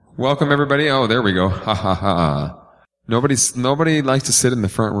Welcome everybody. Oh, there we go. Ha ha ha. Nobody likes to sit in the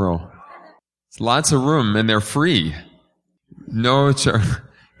front row. It's lots of room and they're free. No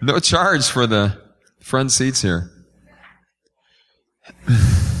charge for the front seats here.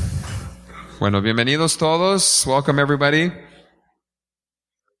 Bueno, bienvenidos todos. Welcome everybody.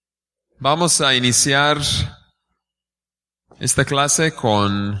 Vamos a iniciar esta clase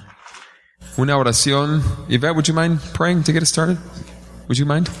con una oración. Yvette, would you mind praying to get us started? Would you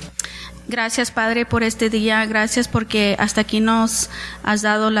mind? Gracias, Padre, por este día. Gracias porque hasta aquí nos has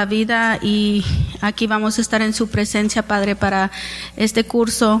dado la vida y aquí vamos a estar en su presencia, Padre, para este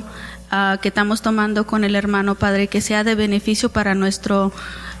curso que estamos tomando con el hermano, Padre, que sea de beneficio para nuestra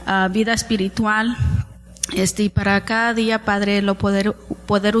vida espiritual. Y para cada día, Padre, lo poder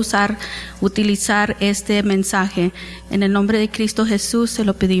utilizar este mensaje. En el nombre de Cristo Jesús se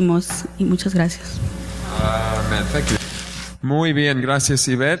lo pedimos y muchas gracias. Amen. Thank you. Muy bien, gracias,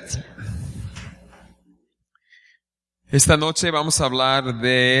 Yvette. Esta noche vamos a hablar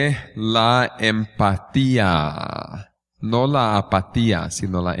de la empatía. No la apatía,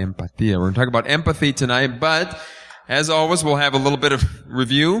 sino la empatía. We're going to talk about empathy tonight, but as always, we'll have a little bit of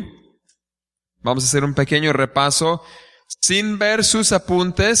review. Vamos a hacer un pequeño repaso sin ver sus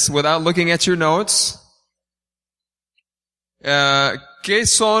apuntes, without looking at your notes. ¿Qué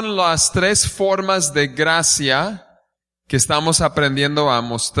son las tres formas de gracia que estamos aprendiendo a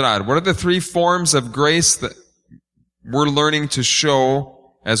mostrar? What are the three forms of grace that we're learning to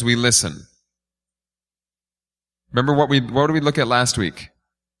show as we listen? Remember what did we look at last week?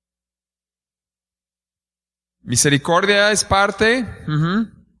 Misericordia es parte.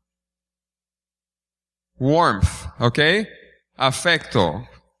 Warmth, okay? Afecto,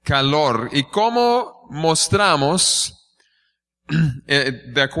 calor. ¿Y cómo mostramos,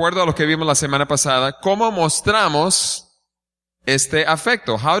 de acuerdo a lo que vimos la semana pasada, cómo mostramos este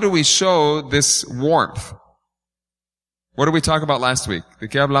afecto? How do we show this warmth? What did we talk about last week? ¿De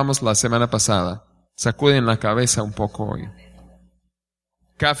qué hablamos la semana pasada? Sacuden la cabeza un poco hoy.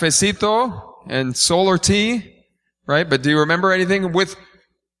 Cafecito and solar tea, right? But do you remember anything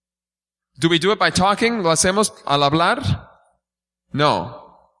do we do it by talking? ¿Lo hacemos al hablar?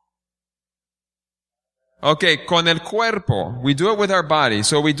 No. Okay, con el cuerpo. We do it with our body.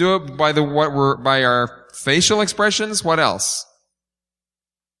 So we do it by our facial expressions. What else?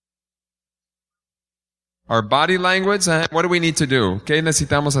 Our body language. What do we need to do? ¿Qué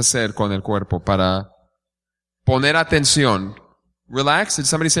necesitamos hacer con el cuerpo para poner atención? Relax. Did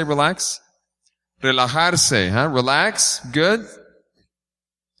somebody say relax? Relajarse. Relax. Good.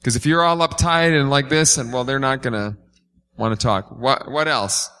 Because if you're all uptight and like this, and well, they're not gonna want to talk. What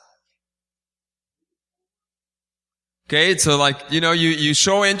else? Okay, so like, you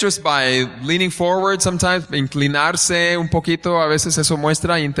show interest by leaning forward sometimes, inclinarse un poquito, a veces eso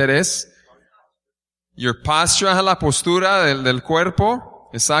muestra interés. Your posture, la postura del cuerpo,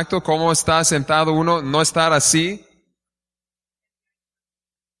 exacto, cómo está sentado uno, no estar así.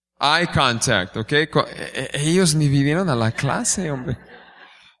 Eye contact, okay, ellos ni vinieron a la clase, hombre.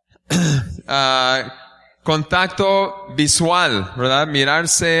 Contacto visual, ¿verdad?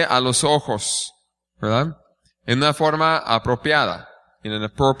 Mirarse a los ojos, ¿verdad? En una forma apropiada, in an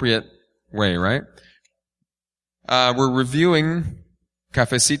appropriate way, right? We're reviewing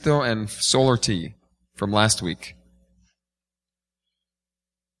cafecito and solar tea from last week.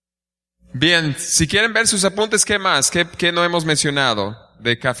 Bien, si quieren ver sus apuntes, ¿qué más? ¿Qué no hemos mencionado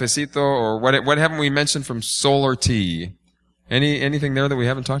de cafecito? Or what haven't we mentioned from solar tea? Anything there that we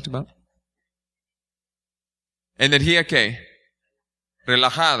haven't talked about? Energía, ¿qué?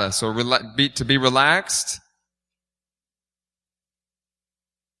 Relajada. So to be relaxed.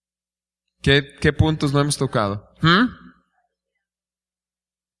 ¿Qué puntos no hemos tocado?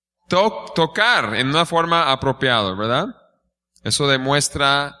 Tocar en una forma apropiada, ¿verdad? Eso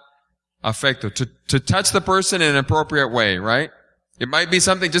demuestra afecto. To touch the person in an appropriate way, right? It might be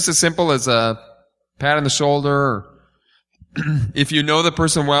something just as simple as a pat on the shoulder. Or if you know the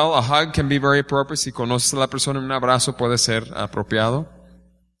person well, a hug can be very appropriate. Si conoces a la persona, un abrazo puede ser apropiado.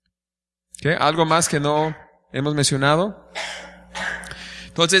 ¿Okay? ¿Algo más que no hemos mencionado?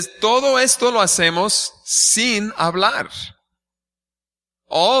 Entonces, todo esto lo hacemos sin hablar.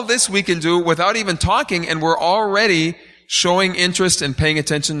 All this we can do without even talking, and we're already showing interest and paying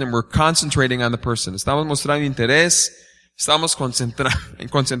attention, and we're concentrating on the person. Estamos mostrando interés, estamos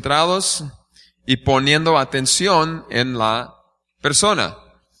concentrados y poniendo atención en la persona.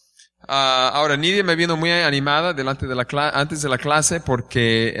 Ahora, Nidia me vino muy animada antes de la clase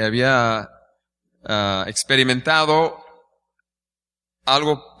porque había experimentado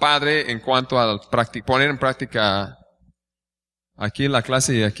algo padre en cuanto a poner en práctica aquí la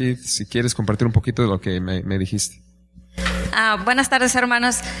clase y aquí si quieres compartir un poquito de lo que me dijiste. Buenas tardes,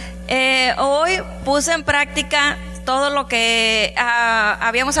 hermanos. Hoy puse en práctica todo lo que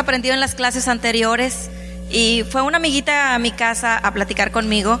habíamos aprendido en las clases anteriores, y fue una amiguita a mi casa a platicar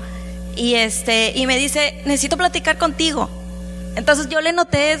conmigo y me dice, necesito platicar contigo. Entonces yo le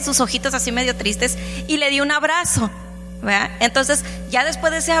noté sus ojitos así medio tristes y le di un abrazo, ¿verdad? Entonces ya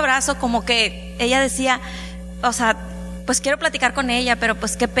después de ese abrazo, como que ella decía, o sea, pues quiero platicar con ella, pero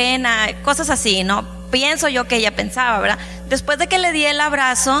pues qué pena, cosas así, ¿no? Pienso yo que ella pensaba, ¿verdad? Después de que le di el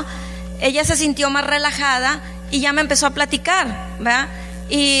abrazo, ella se sintió más relajada y ya me empezó a platicar, ¿verdad?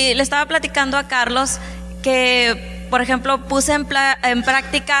 Y le estaba platicando a Carlos que, por ejemplo, puse en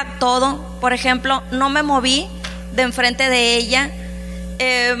práctica todo. Por ejemplo, no me moví de enfrente de ella,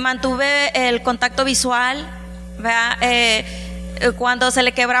 mantuve el contacto visual, ¿verdad? Cuando se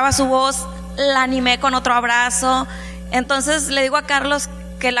le quebraba su voz, la animé con otro abrazo. Entonces le digo a Carlos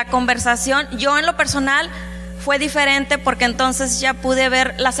que la conversación, yo en lo personal, fue diferente porque entonces ya pude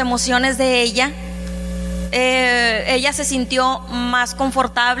ver las emociones de ella. Ella se sintió más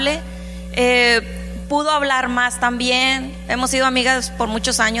confortable, pudo hablar más también. Hemos sido amigas por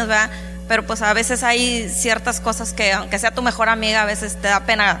muchos años, ¿verdad? Pero pues a veces hay ciertas cosas que, aunque sea tu mejor amiga, a veces te da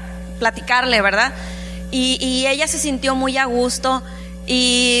pena platicarle, ¿verdad? Y ella se sintió muy a gusto,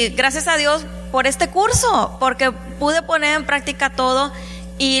 y gracias a Dios por este curso, porque pude poner en práctica todo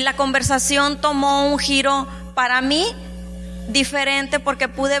y la conversación tomó un giro para mí diferente, porque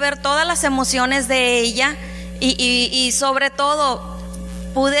pude ver todas las emociones de ella y sobre todo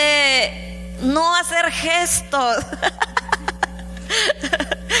pude no hacer gestos.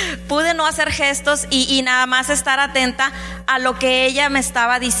 Pude no hacer gestos y nada más estar atenta a lo que ella me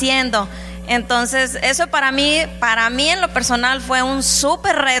estaba diciendo. Entonces eso para mí en lo personal fue un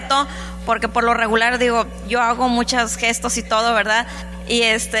súper reto, porque por lo regular digo, yo hago muchos gestos y todo, ¿verdad? Y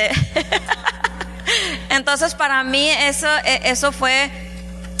entonces para mí eso fue,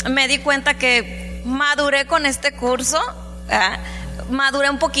 me di cuenta que maduré con este curso, maduré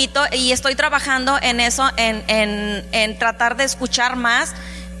un poquito y estoy trabajando en eso, en tratar de escuchar más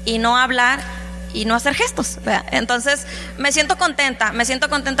y no hablar y no hacer gestos, ¿verdad? Entonces me siento contenta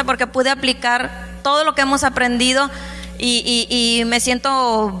porque pude aplicar todo lo que hemos aprendido y me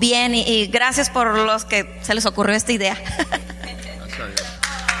siento bien y gracias por los que se les ocurrió esta idea.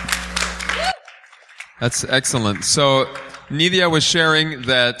 That's excellent. So Nidia was sharing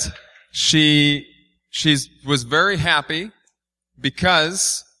that she was very happy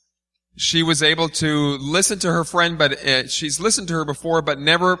because she was able to listen to her friend, but she's listened to her before, but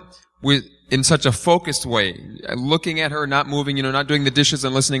never in such a focused way, looking at her, not moving, not doing the dishes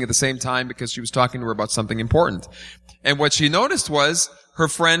and listening at the same time, because she was talking to her about something important. And what she noticed was her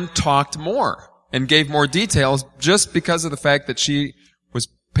friend talked more and gave more details just because of the fact that she was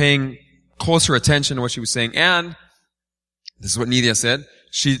paying closer attention to what she was saying. And this is what Nidia said.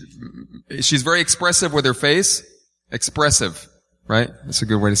 She's very expressive with her face. Expressive, right? That's a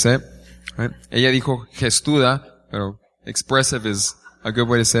good way to say it, right? Ella dijo gestuda, pero expressive is a good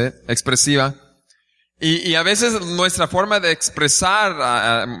way to say it. Expresiva. Y a veces nuestra forma de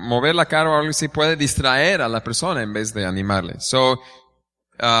expresar, mover la cara o algo así puede distraer a la persona en vez de animarle. So,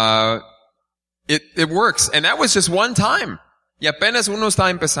 it works. And that was just one time. Y apenas uno está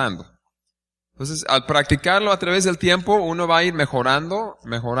empezando. Entonces, al practicarlo a través del tiempo, uno va a ir mejorando,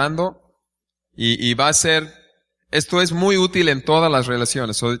 y va a ser, esto es muy útil en todas las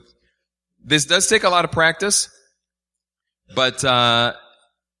relaciones. So, this does take a lot of practice, but,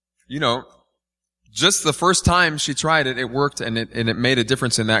 just the first time she tried it, it worked and it made a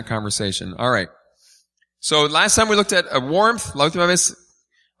difference in that conversation. All right. So last time we looked at warmth, la última vez,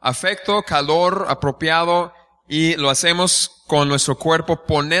 afecto, calor, apropiado, y lo hacemos con nuestro cuerpo,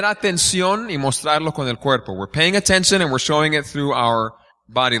 poner atención y mostrarlo con el cuerpo. We're paying attention and we're showing it through our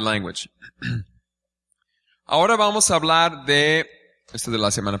body language. Ahora vamos a hablar de, esto de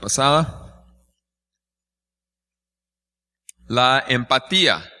la semana pasada, la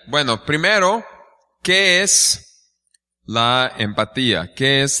empatía. Bueno, primero, ¿qué es la empatía?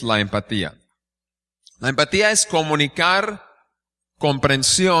 ¿Qué es la empatía? La empatía es comunicar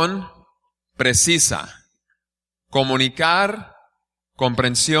comprensión precisa. Comunicar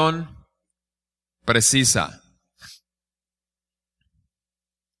comprensión precisa.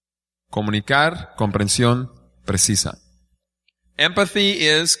 Comunicar comprensión precisa. Empathy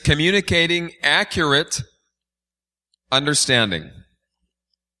is communicating accurate understanding.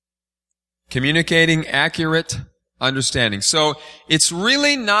 Communicating accurate understanding. So it's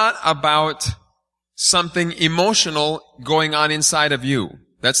really not about something emotional going on inside of you.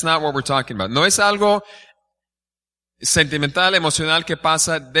 That's not what we're talking about. No es algo sentimental, emocional que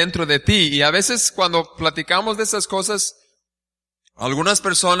pasa dentro de ti. Y a veces cuando platicamos de esas cosas, algunas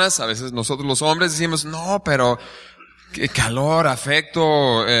personas, a veces nosotros los hombres decimos, no, pero calor,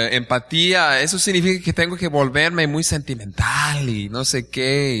 afecto, empatía, eso significa que tengo que volverme muy sentimental y no sé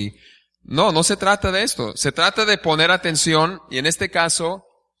qué. Y no se trata de esto. Se trata de poner atención y en este caso,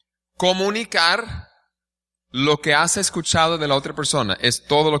 comunicar lo que has escuchado de la otra persona. Es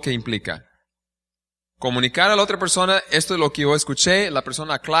todo lo que implica. Comunicar a la otra persona, esto es lo que yo escuché, la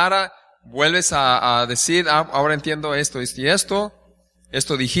persona aclara, vuelves a decir, ahora entiendo esto y esto.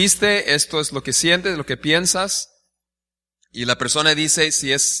 Esto dijiste, esto es lo que sientes, lo que piensas. Y la persona dice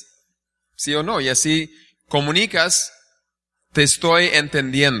si es sí o no. Y así comunicas, te estoy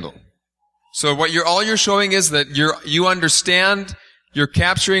entendiendo. So all you're showing is that you understand, you're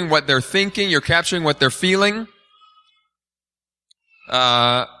capturing what they're thinking, you're capturing what they're feeling.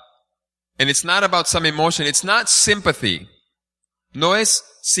 And it's not about some emotion. It's not sympathy. No es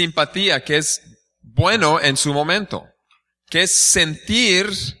simpatía, que es bueno en su momento. Que es sentir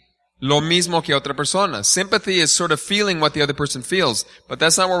lo mismo que otra persona. Sympathy is sort of feeling what the other person feels, but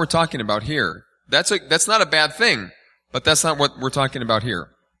that's not what we're talking about here. That's not a bad thing, but that's not what we're talking about here.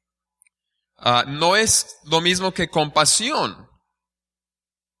 No es lo mismo que compasión.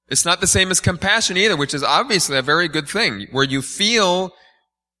 It's not the same as compassion either, which is obviously a very good thing, where you feel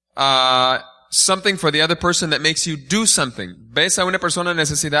something for the other person that makes you do something. Ves a una persona en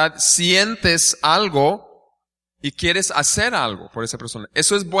necesidad, sientes algo y quieres hacer algo por esa persona.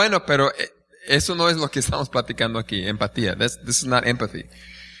 Eso es bueno, pero eso no es lo que estamos platicando aquí, empatía. This is not empathy.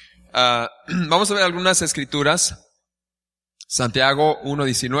 Vamos a ver algunas escrituras. Santiago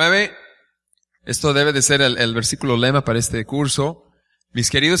 1:19. Esto debe de ser el versículo lema para este curso.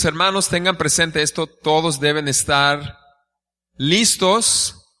 Mis queridos hermanos, tengan presente esto. Todos deben estar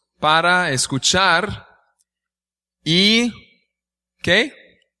listos para escuchar y ¿qué?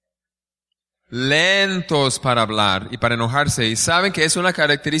 Lentos para hablar y para enojarse. Y saben que es una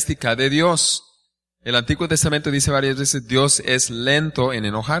característica de Dios. El Antiguo Testamento dice varias veces, Dios es lento en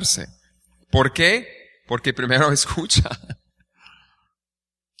enojarse. ¿Por qué? Porque primero escucha.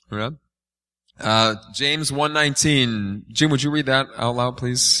 ¿Verdad? James 1:19. Jim, would you read that out loud,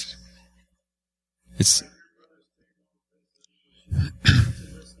 please? It's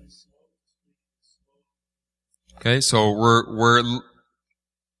okay, so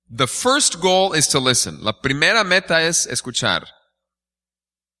the first goal is to listen. La primera meta es escuchar.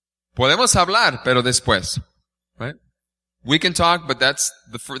 Podemos hablar, pero después. Right? We can talk, but that's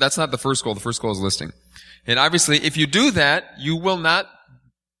not the first goal. The first goal is listening. And obviously, if you do that, you will not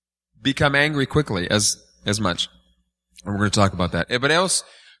become angry quickly as much. And we're going to talk about that. Hebreos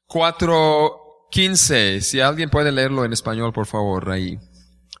 4:15. Si alguien puede leerlo en español, por favor, ahí.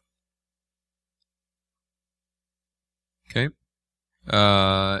 Okay.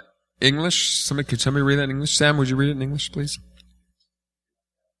 English. Could somebody read that in English? Sam, would you read it in English, please?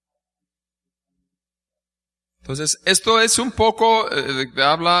 Entonces, esto es un poco que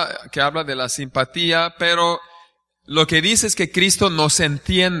habla de la simpatía, pero lo que dice es que Cristo nos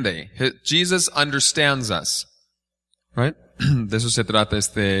entiende. Jesus understands us. Right? De eso se trata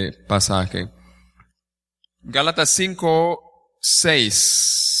este pasaje. Gálatas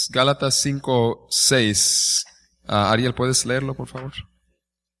 5:6. Gálatas 5:6. Ariel, ¿puedes leerlo, por favor?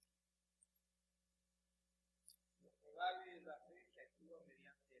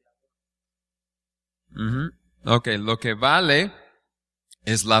 Okay, lo que vale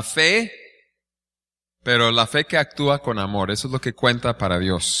es la fe, pero la fe que actúa con amor. Eso es lo que cuenta para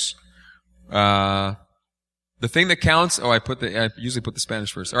Dios. The thing that counts, I usually put the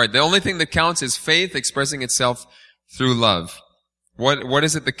Spanish first. All right, the only thing that counts is faith expressing itself through love. What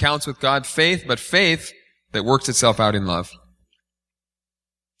is it that counts with God? Faith, but faith that works itself out in love.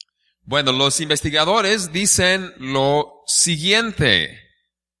 Bueno, los investigadores dicen lo siguiente.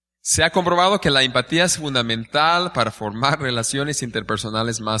 Se ha comprobado que la empatía es fundamental para formar relaciones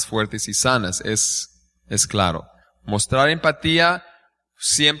interpersonales más fuertes y sanas. Es claro. Mostrar empatía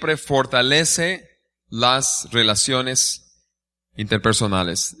siempre fortalece las relaciones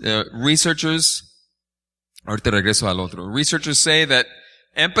interpersonales. Ahorita regreso al otro. Researchers say that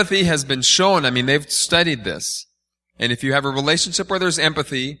empathy has been shown, they've studied this. And if you have a relationship where there's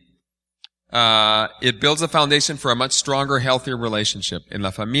empathy, it builds a foundation for a much stronger, healthier relationship. En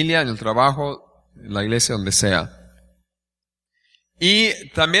la familia, en el trabajo, en la iglesia, donde sea. Y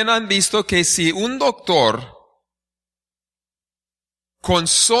también han visto que si un doctor, con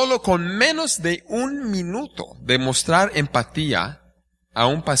menos de 1 minuto de mostrar empatía a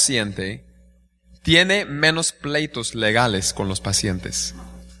un paciente, tiene menos pleitos legales con los pacientes.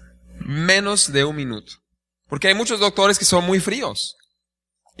 Menos de 1 minuto. Porque hay muchos doctores que son muy fríos.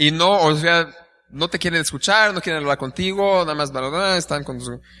 Y no, o sea, no te quieren escuchar, no quieren hablar contigo, nada más, están con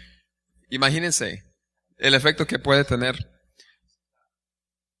su... Imagínense el efecto que puede tener.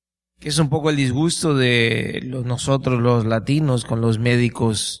 Que es un poco el disgusto de nosotros los latinos con los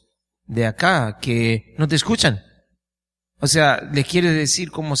médicos de acá, que no te escuchan. O sea, le quieres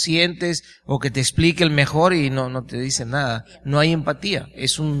decir cómo sientes o que te explique el mejor y no te dicen nada. No hay empatía,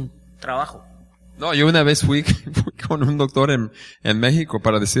 es un trabajo. No, yo una vez fui con un doctor en México,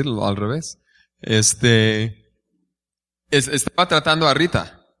 para decirlo al revés. Estaba tratando a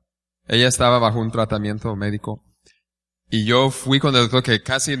Rita. Ella estaba bajo un tratamiento médico. Y yo fui con el doctor que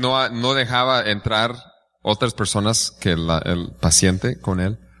casi no dejaba entrar otras personas que el paciente con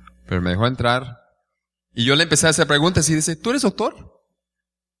él. Pero me dejó entrar. Y yo le empecé a hacer preguntas y dice, ¿tú eres doctor?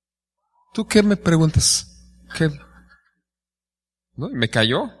 ¿Tú qué me preguntas? ¿Qué? ¿No? Y me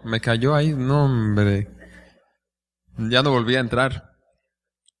cayó ahí. No, hombre. Ya no volví a entrar.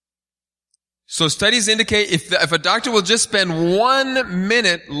 So studies indicate if a doctor will just spend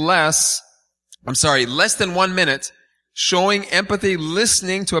less than 1 minute showing empathy,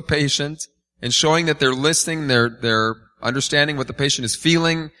 listening to a patient, and showing that they're listening, they're understanding what the patient is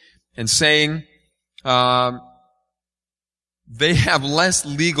feeling and saying, they have less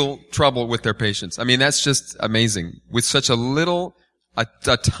legal trouble with their patients. I mean, that's just amazing. With such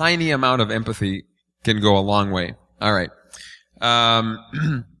a tiny amount of empathy can go a long way. All right.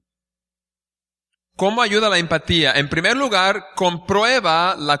 ¿Cómo ayuda la empatía? En primer lugar,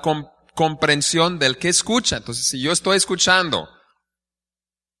 comprueba la comprensión del que escucha. Entonces, si yo estoy escuchando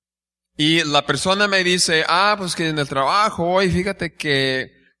y la persona me dice, pues que en el trabajo hoy, fíjate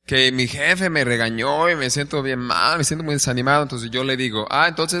que mi jefe me regañó y me siento bien mal, me siento muy desanimado. Entonces yo le digo,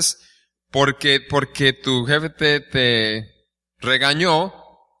 entonces, porque tu jefe te regañó,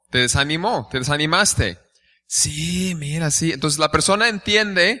 te desanimó, te desanimaste. Sí, mira, sí. Entonces la persona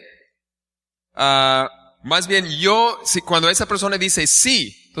entiende, más bien cuando esa persona dice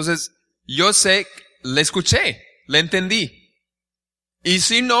sí, entonces yo sé, le escuché, le entendí. Y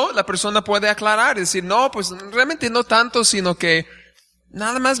si no, la persona puede aclarar, decir, no, pues realmente no tanto, sino que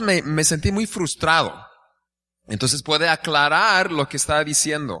nada más me sentí muy frustrado. Entonces puede aclarar lo que está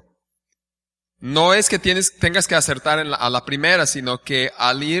diciendo. No es que tengas que acertar a la primera, sino que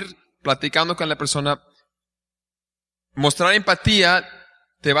al ir platicando con la persona, mostrar empatía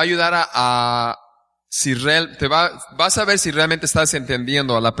te va a ayudar vas a ver si realmente estás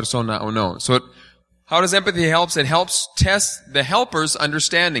entendiendo a la persona o no. So, how does empathy help? It helps test the helper's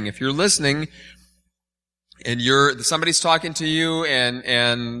understanding. If you're listening, and somebody's talking to you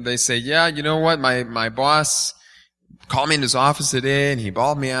and they say, yeah, you know what, my boss called me in his office today and he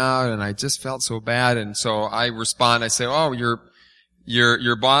bawled me out and I just felt so bad. And so I respond, I say, oh,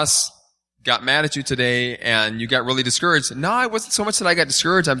 your boss got mad at you today and you got really discouraged. No, it wasn't so much that I got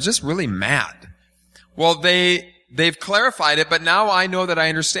discouraged. I was just really mad. Well, they've clarified it, but now I know that I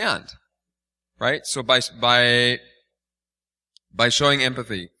understand. Right? So by showing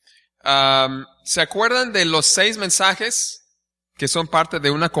empathy. ¿Se acuerdan de los 6 mensajes que son parte de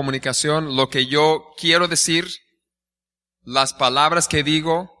una comunicación? Lo que yo quiero decir, las palabras que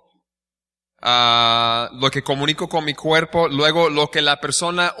digo, lo que comunico con mi cuerpo, luego lo que la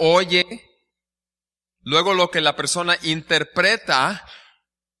persona oye, luego lo que la persona interpreta.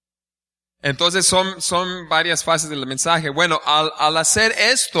 Entonces son varias fases del mensaje. Bueno, al hacer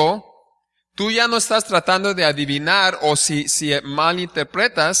esto, tú ya no estás tratando de adivinar o si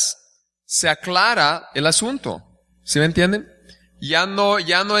malinterpretas, se aclara el asunto. ¿Sí me entienden? Ya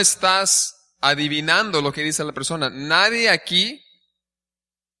no estás adivinando lo que dice la persona. Nadie aquí,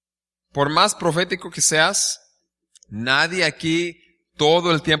 por más profético que seas, nadie aquí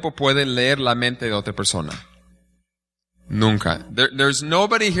todo el tiempo puede leer la mente de otra persona. Nunca. There's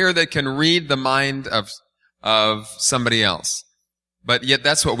nobody here that can read the mind of somebody else. But yet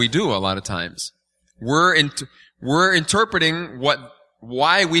that's what we do a lot of times. We're interpreting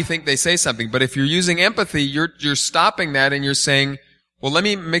why we think they say something. But if you're using empathy, you're stopping that and you're saying, well, let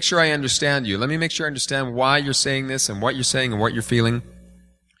me make sure I understand you. Let me make sure I understand why you're saying this and what you're saying and what you're feeling.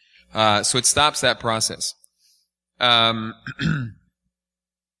 So it stops that process. A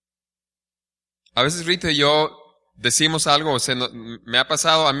veces Rita y yo decimos algo, o sea, me ha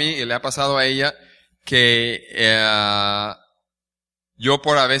pasado a mí y le ha pasado a ella que yo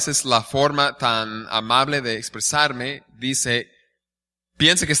por a veces la forma tan amable de expresarme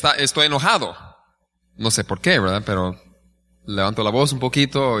piensa que estoy enojado. No sé por qué, ¿verdad? Pero levanto la voz un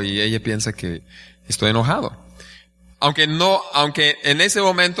poquito y ella piensa que estoy enojado. Aunque en ese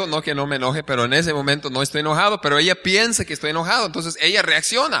momento, no que no me enoje, pero en ese momento no estoy enojado, pero ella piensa que estoy enojado, entonces ella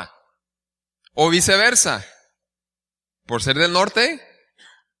reacciona. O viceversa. por ser del norte,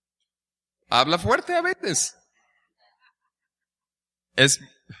 habla fuerte a veces. Es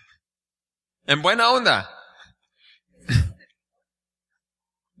en buena onda.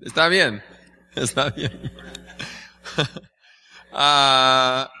 Está bien. Está bien.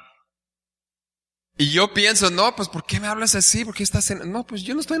 Y yo pienso, no, pues ¿por qué me hablas así? ¿Por qué estás No, pues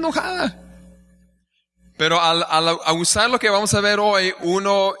yo no estoy enojada. Pero al usar lo que vamos a ver hoy,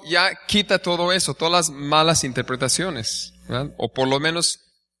 uno ya quita todo eso, todas las malas interpretaciones, ¿verdad? O por lo menos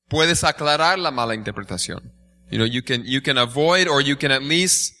puedes aclarar la mala interpretación. You can avoid, or you can at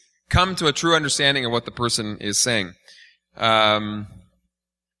least come to a true understanding of what the person is saying.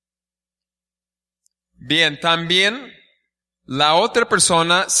 Bien, también la otra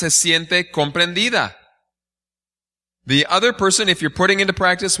persona se siente comprendida. The other person, if you're putting into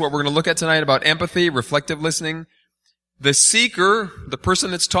practice what we're going to look at tonight about empathy, reflective listening, the seeker, the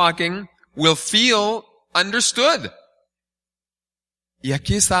person that's talking, will feel understood. Y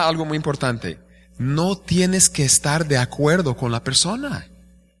aquí está algo muy importante. No tienes que estar de acuerdo con la persona.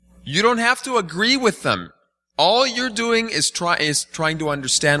 You don't have to agree with them. All you're doing is trying to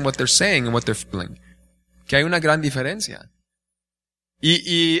understand what they're saying and what they're feeling. Que hay una gran diferencia.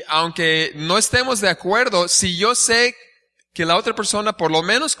 Y aunque no estemos de acuerdo, si yo sé que la otra persona por lo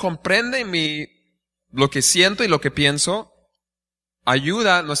menos comprende lo que siento y lo que pienso,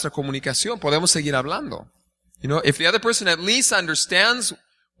 ayuda a nuestra comunicación. Podemos seguir hablando. If the other person at least understands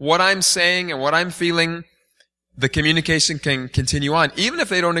what I'm saying and what I'm feeling, the communication can continue on, even if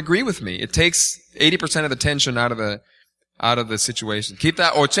they don't agree with me. It takes 80% of the tension out of the situation.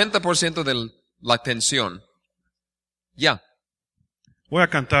 Quita 80% de la tensión. Ya. Voy a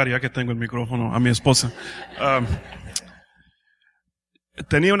cantar ya que tengo el micrófono a mi esposa.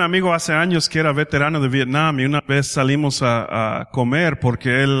 Tenía un amigo hace años que era veterano de Vietnam y una vez salimos a comer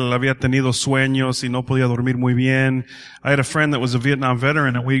porque él había tenido sueños y no podía dormir muy bien. I had a friend that was a Vietnam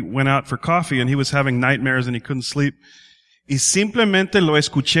veteran and we went out for coffee and he was having nightmares and he couldn't sleep. Y simplemente lo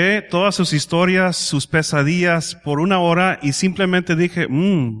escuché, todas sus historias, sus pesadillas por una hora y simplemente dije,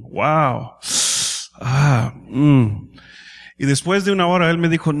 wow. Y después de una hora él me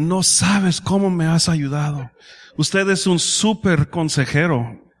dijo, no sabes cómo me has ayudado. Usted es un súper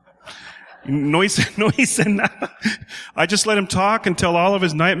consejero. No hice nada. I just let him talk and tell all of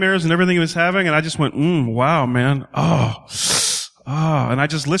his nightmares and everything he was having, and I just went, wow, man. And I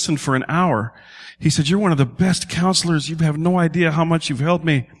just listened for an hour. He said, you're one of the best counselors. You have no idea how much you've helped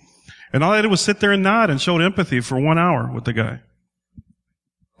me. And all I did was sit there and nod and showed empathy for 1 hour with the guy.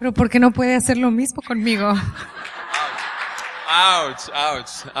 Pero ¿por qué no puede hacer lo mismo conmigo? Ouch.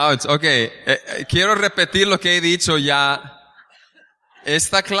 Okay. Quiero repetir lo que he dicho ya.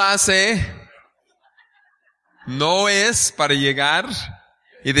 Esta clase no es para llegar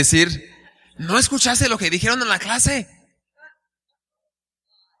y decir, ¿no escuchaste lo que dijeron en la clase?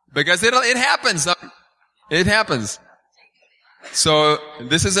 Because it happens. It happens. So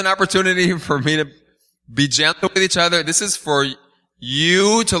this is an opportunity for me to be gentle with each other. This is for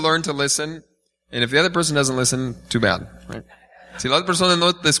you to learn to listen. And if the other person doesn't listen, too bad, right? Si la otra persona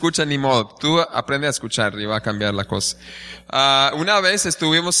no te escucha, ni modo. Tú aprende a escuchar y va a cambiar la cosa. Una vez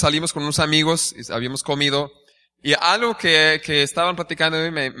salimos con unos amigos, y habíamos comido, y algo que estaban platicando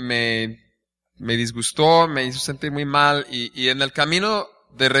de mí me disgustó, me hizo sentir muy mal, y en el camino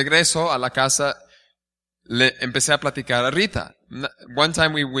de regreso a la casa, le empecé a platicar a Rita. One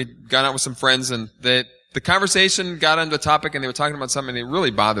time we got out with some friends, and the conversation got on the topic, and they were talking about something that really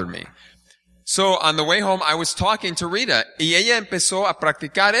bothered me. So, on the way home, I was talking to Rita, y ella empezó a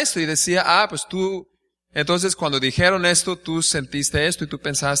practicar esto, y decía, pues tú, entonces cuando dijeron esto, tú sentiste esto, y tú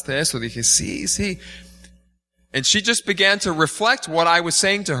pensaste esto. Dije, sí. And she just began to reflect what I was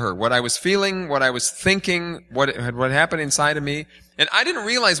saying to her, what I was feeling, what I was thinking, what happened inside of me. And I didn't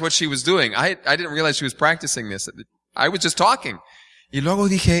realize what she was doing. I didn't realize she was practicing this. I was just talking. Y luego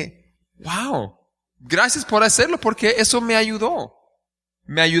dije, wow, gracias por hacerlo, porque eso me ayudó.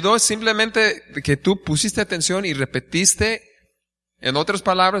 Me ayudó simplemente que tú pusiste atención y repetiste, en otras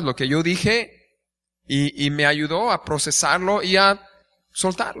palabras, lo que yo dije, y me ayudó a procesarlo y a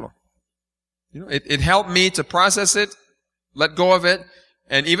soltarlo. It helped me to process it, let go of it,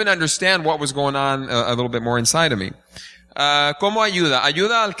 and even understand what was going on a little bit more inside of me. ¿Cómo ayuda?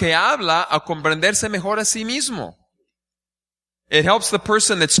 Ayuda al que habla a comprenderse mejor a sí mismo. It helps the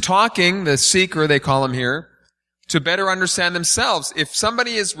person that's talking, the seeker they call him here, to better understand themselves. If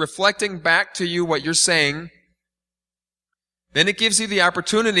somebody is reflecting back to you what you're saying, then it gives you the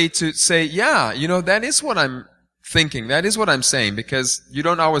opportunity to say, yeah, that is what I'm thinking. That is what I'm saying, because you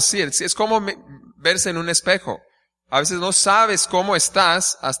don't always see it. Es como verse en un espejo. A veces no sabes cómo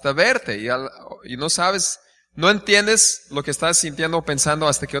estás hasta verte, y no sabes no entiendes lo que estás sintiendo o pensando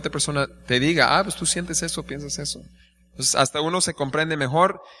hasta que otra persona te diga, pues tú sientes eso, piensas eso. Entonces, hasta uno se comprende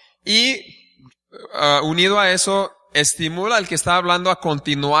mejor y unido a eso, estimula al que está hablando a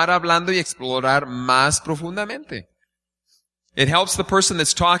continuar hablando y explorar más profundamente. It helps the person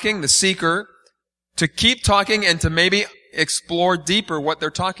that's talking, the seeker, to keep talking and to maybe explore deeper what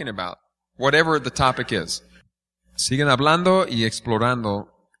they're talking about, whatever the topic is. Siguen hablando y explorando.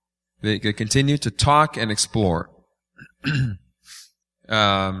 They continue to talk and explore.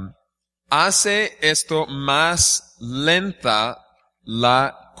 Hace esto más lenta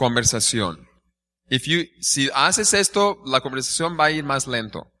la conversación. Si haces esto, la conversación va a ir más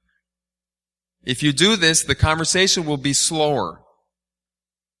lento. If you do this, the conversation will be slower.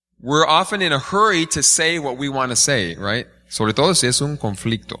 We're often in a hurry to say what we want to say, right? Sobre todo si es un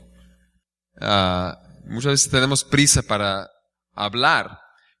conflicto. Muchas veces tenemos prisa para hablar.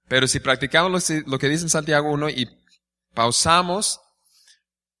 Pero si practicamos lo que dice en Santiago 1 y pausamos,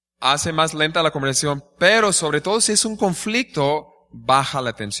 hace más lenta la conversación. Pero sobre todo si es un conflicto, baja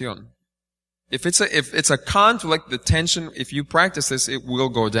la tensión. If it's a conflict, the tension, if you practice this, it will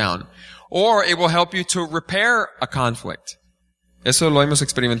go down. Or it will help you to repair a conflict. Eso lo hemos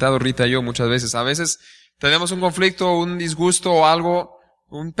experimentado Rita y yo muchas veces. A veces tenemos un conflicto, un disgusto o algo,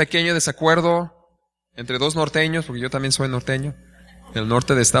 un pequeño desacuerdo entre dos norteños, porque yo también soy norteño, del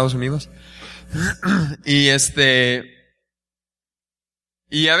norte de Estados Unidos. Y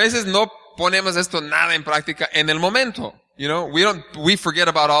a veces no ponemos esto nada en práctica en el momento. You know, we forget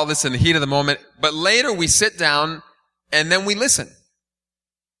about all this in the heat of the moment, but later we sit down and then we listen.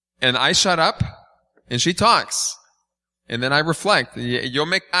 And I shut up and she talks. And then I reflect. Yo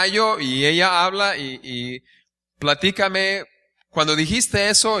me callo y ella habla y platícame. Cuando dijiste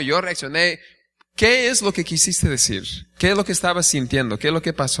eso, yo reaccioné. ¿Qué es lo que quisiste decir? ¿Qué es lo que estabas sintiendo? ¿Qué es lo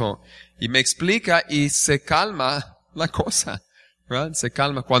que pasó? Y me explica y se calma la cosa. ¿Verdad? Se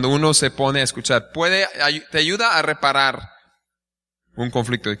calma. Cuando uno se pone a escuchar. Te ayuda a reparar un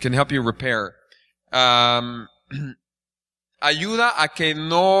conflicto. It can help you repair. Ayuda a que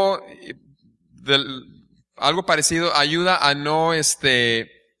no, algo parecido, ayuda a no,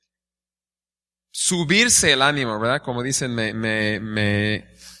 subirse el ánimo, ¿verdad? Como dicen,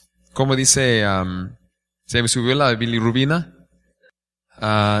 ¿cómo dice, se me subió la bilirrubina?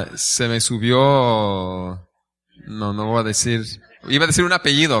 Se me subió, no voy a decir, iba a decir un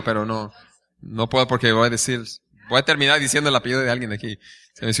apellido, pero no puedo porque voy a terminar diciendo el apellido de alguien de aquí.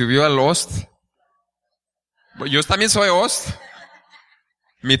 Se me subió el host. Yo también soy host.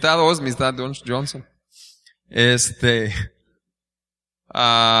 Mitad host, mitad Johnson.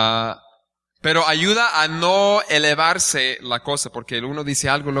 Pero ayuda a no elevarse la cosa, porque el uno dice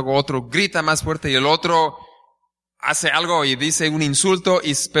algo, luego otro grita más fuerte y el otro hace algo y dice un insulto,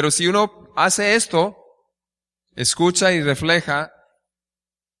 pero si uno hace esto, escucha y refleja,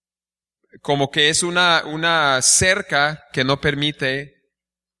 como que es una cerca que no permite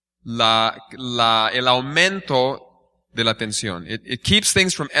el aumento de la tensión. It keeps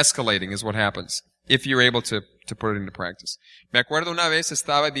things from escalating is what happens if you're able to put it into practice. Me acuerdo una vez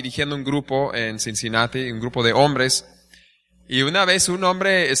estaba dirigiendo un grupo en Cincinnati, un grupo de hombres, y una vez un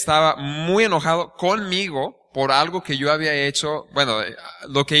hombre estaba muy enojado conmigo por algo que yo había hecho. Bueno,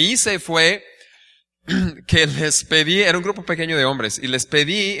 lo que hice fue que les pedí, era un grupo pequeño de hombres, y les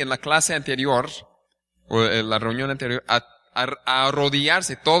pedí en la clase anterior, o en la reunión anterior, a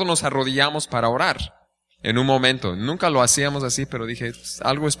arrodillarse. Todos nos arrodillamos para orar en un momento. Nunca lo hacíamos así, pero dije,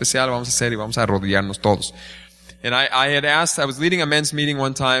 algo especial vamos a hacer y vamos a arrodillarnos todos. And I was leading a men's meeting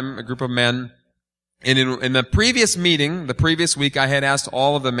one time, a group of men, and in the previous meeting, the previous week, I had asked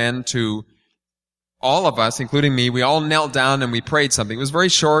all of the men all of us, including me, we all knelt down and we prayed something. It was very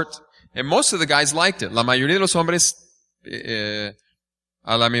short, and most of the guys liked it. La mayoría de los hombres,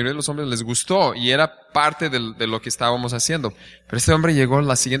 a la mayoría de los hombres les gustó y era parte de lo que estábamos haciendo. Pero este hombre llegó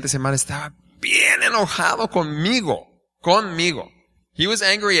la siguiente semana, estaba bien enojado conmigo. He was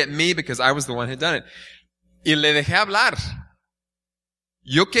angry at me because I was the one who had done it. Y le dejé hablar.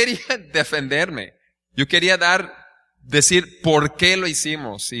 Yo quería defenderme. Yo quería decir por qué lo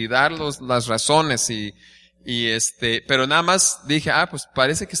hicimos y dar las razones pero nada más dije, pues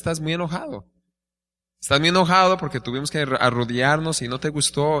parece que estás muy enojado. Estás muy enojado porque tuvimos que arrodillarnos y no te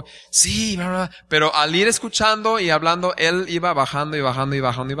gustó. Sí, bla, bla. Pero al ir escuchando y hablando, él iba bajando y bajando y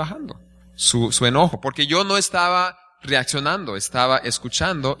bajando y bajando su enojo. Porque yo no estaba reaccionando, estaba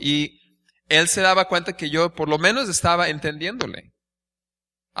escuchando y él se daba cuenta que yo por lo menos estaba entendiéndole.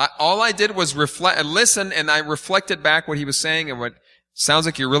 All I did was listen, and I reflected back what he was saying and what sounds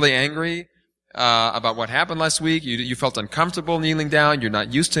like you're really angry. about what happened last week. You felt uncomfortable kneeling down. You're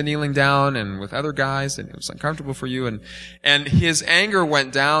not used to kneeling down and with other guys, and it was uncomfortable for you. And his anger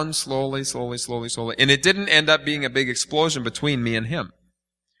went down slowly. And it didn't end up being a big explosion between me and him.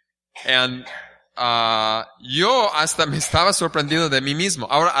 And yo hasta me estaba sorprendido de mí mismo.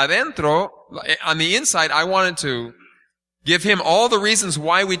 Ahora, adentro, on the inside, I wanted to give him all the reasons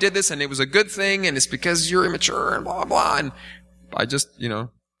why we did this, and it was a good thing, and it's because you're immature, and blah, blah, blah. And I just,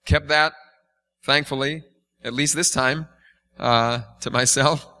 kept that, thankfully, at least this time, to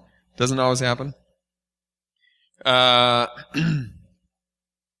myself. Doesn't always happen. Bueno,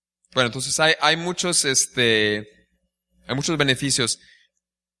 entonces hay muchos beneficios.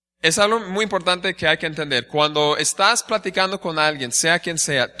 Es algo muy importante que hay que entender. Cuando estás platicando con alguien, sea quien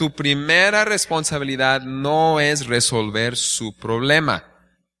sea, tu primera responsabilidad no es resolver su problema.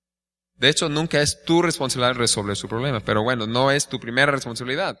 De hecho, nunca es tu responsabilidad resolver su problema, pero bueno, no es tu primera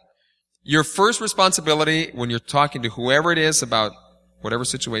responsabilidad. Your first responsibility when you're talking to whoever it is about whatever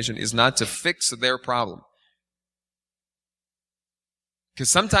situation is not to fix their problem. Because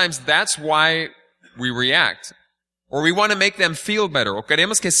sometimes that's why we react. Or we want to make them feel better. O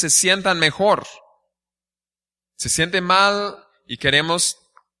queremos que se sientan mejor. Se sienten mal y queremos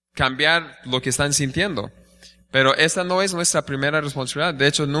cambiar lo que están sintiendo. Pero esta no es nuestra primera responsabilidad. De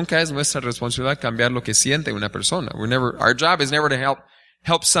hecho, nunca es nuestra responsabilidad cambiar lo que siente una persona. Our job is never to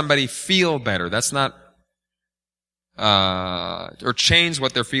help somebody feel better. That's not, or change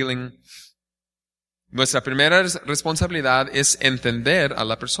what they're feeling. Nuestra primera responsabilidad es entender a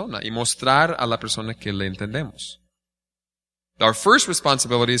la persona y mostrar a la persona que le entendemos. Our first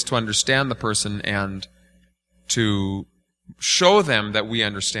responsibility is to understand the person and to show them that we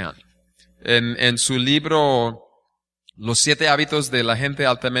understand. En su libro Los 7 hábitos de la gente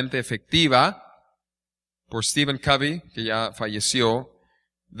altamente efectiva, por Stephen Covey, que ya falleció,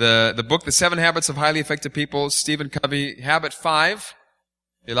 the book The 7 Habits of Highly Effective People, Stephen Covey, Habit 5,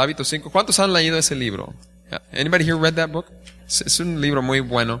 el hábito 5. ¿Cuántos han leído ese libro? Anybody here read that book? Es un libro muy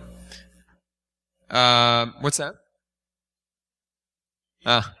bueno. What's that?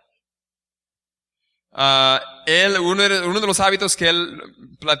 Uno de los hábitos que él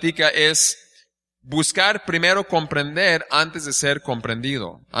platica es buscar primero comprender antes de ser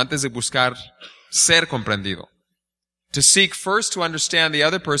comprendido, antes de buscar ser comprendido. To seek first to understand the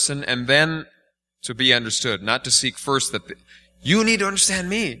other person and then to be understood, not to seek first that you need to understand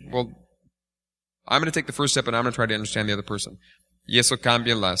me. Well, I'm going to take the first step and I'm going to try to understand the other person. Y eso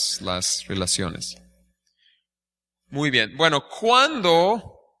cambia las relaciones. Muy bien. Bueno,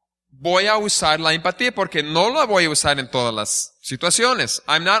 ¿cuándo voy a usar la empatía? Porque no la voy a usar en todas las situaciones.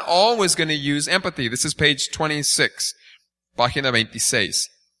 I'm not always going to use empathy. This is page 26, página 26.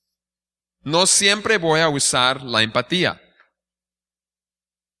 No siempre voy a usar la empatía.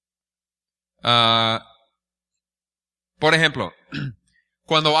 Por ejemplo,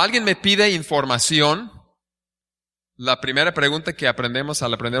 cuando alguien me pide información, la primera pregunta que aprendemos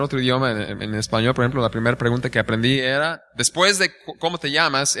al aprender otro idioma, en español, por ejemplo, la primera pregunta que aprendí era, después de cómo te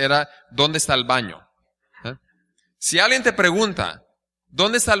llamas, era, ¿dónde está el baño? Si alguien te pregunta,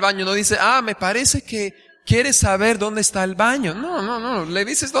 ¿dónde está el baño? No dice, me parece que quieres saber dónde está el baño. No. Le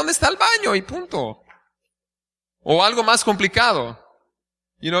dices, ¿dónde está el baño? Y punto. O algo más complicado.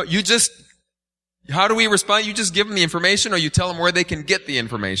 How do we respond? You just give them the information or you tell them where they can get the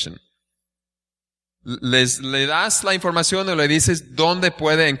information. Le das la información o le dices dónde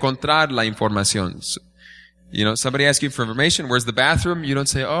puede encontrar la información. Somebody asks you for information, where's the bathroom? You don't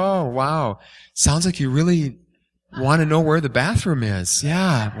say, oh, wow, sounds like you really want to know where the bathroom is.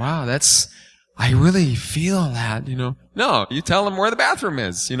 Yeah, wow, I really feel that, No, you tell them where the bathroom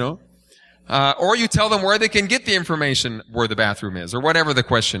is, or you tell them where they can get the information where the bathroom is, or whatever the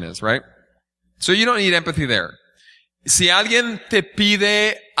question is, right? So you don't need empathy there. Si alguien te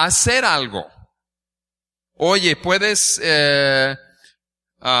pide hacer algo, oye, puedes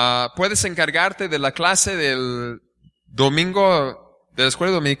encargarte de la clase del domingo de la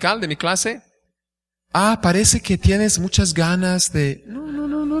escuela dominical de mi clase. Parece que tienes muchas ganas de... No.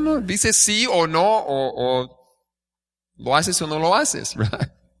 Dices sí o no, o lo haces o no lo haces, right?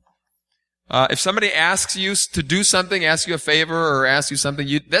 If somebody asks you to do something, asks you a favor or asks you something,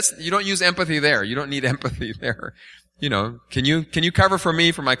 you don't use empathy there. You don't need empathy there. Can you cover for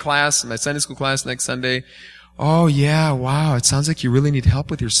me for my class, my Sunday school class next Sunday? Oh yeah, wow, it sounds like you really need help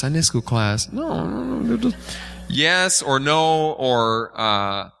with your Sunday school class. No. Yes or no, or,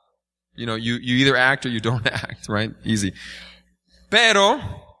 you either act or you don't act, right? Easy. Pero,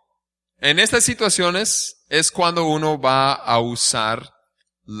 en estas situaciones es cuando uno va a usar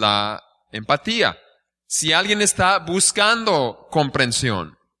la empatía. Si alguien está buscando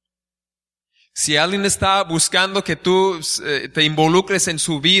comprensión. Si alguien está buscando que tú te involucres en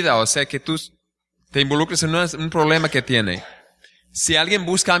su vida, o sea, que tú te involucres en un problema que tiene. Si alguien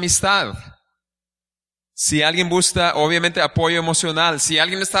busca amistad. Si alguien busca, obviamente, apoyo emocional. Si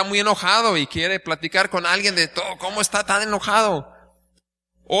alguien está muy enojado y quiere platicar con alguien de todo, cómo está tan enojado.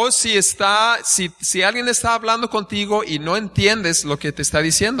 O si alguien está hablando contigo y no entiendes lo que te está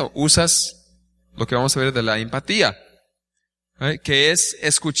diciendo, usas lo que vamos a ver de la empatía, ¿right? Que es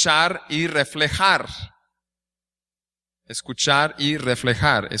escuchar y reflejar. Escuchar y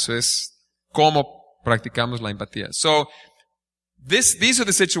reflejar. Eso es cómo practicamos la empatía. So, these are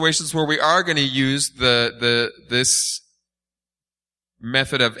the situations where we are going to use this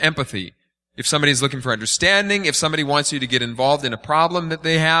method of empathy. If somebody's looking for understanding, if somebody wants you to get involved in a problem that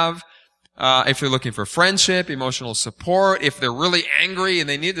they have, if they're looking for friendship, emotional support, if they're really angry and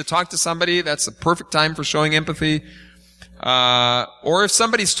they need to talk to somebody, that's a perfect time for showing empathy. Or if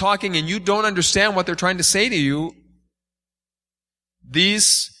somebody's talking and you don't understand what they're trying to say to you,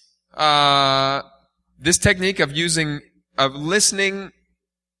 this technique of listening,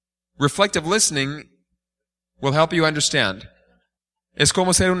 reflective listening, will help you understand. Es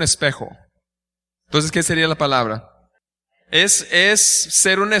como ser un espejo. Entonces, ¿qué sería la palabra? Es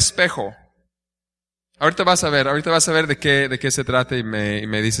ser un espejo. Ahorita vas a ver de qué se trata y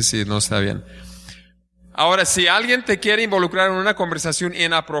me dices si no está bien. Ahora, si alguien te quiere involucrar en una conversación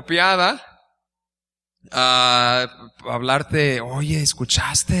inapropiada, hablarte, oye,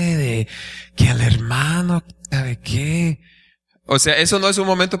 ¿escuchaste de que el hermano, ¿sabe qué? O sea, eso no es un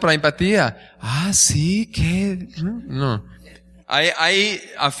momento para empatía. Ah, sí, ¿qué? No. Ahí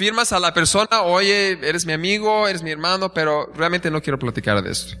afirmas a la persona, oye, eres mi amigo, eres mi hermano, pero realmente no quiero platicar de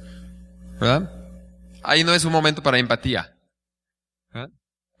esto. ¿Verdad? Ahí no es un momento para empatía. ¿Verdad?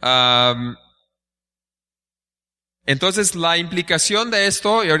 Entonces, la implicación de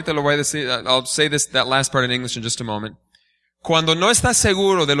esto, y ahorita lo voy a decir, I'll say that last part in English in just a moment. Cuando no estás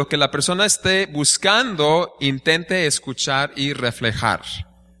seguro de lo que la persona esté buscando, intente escuchar y reflejar.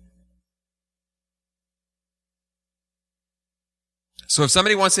 So if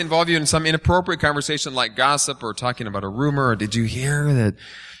somebody wants to involve you in some inappropriate conversation like gossip or talking about a rumor, or did you hear that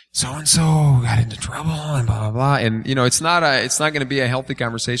so-and-so got into trouble and blah, blah, blah. And, it's not going to be a healthy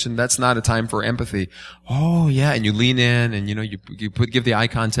conversation. That's not a time for empathy. Oh, yeah. And you lean in and, give the eye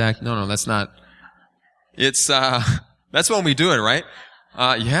contact. No, that's not. It's, that's when we do it, right?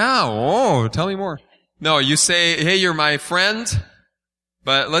 Yeah. Oh, tell me more. No, you say, hey, you're my friend,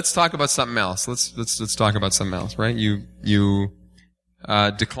 but let's talk about something else. Let's talk about something else, right? You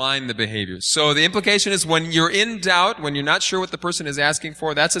decline the behavior. So the implication is when you're in doubt, when you're not sure what the person is asking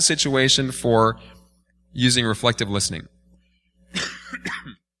for, that's a situation for using reflective listening.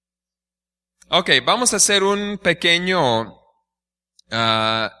 Okay, vamos a hacer un pequeño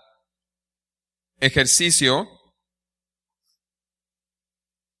ejercicio.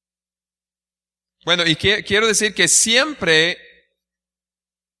 Bueno, y quiero decir que siempre...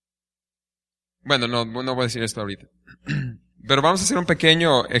 Bueno, no voy a decir esto ahorita. Pero vamos a hacer un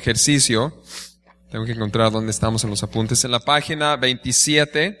pequeño ejercicio. Tengo que encontrar dónde estamos en los apuntes. En la página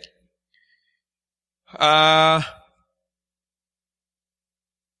 27.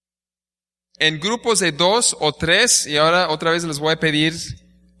 En grupos de 2 o 3, y ahora otra vez les voy a pedir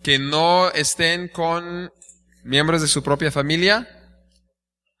que no estén con miembros de su propia familia.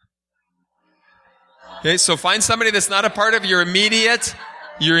 Okay, so find somebody that's not a part of your immediate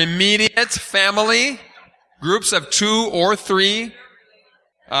family. Groups of 2 or 3.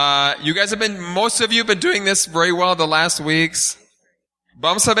 You guys most of you have been doing this very well the last weeks.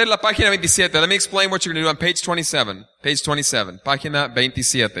 Vamos a ver la página 27. Let me explain what you're going to do on page 27. Page 27. Página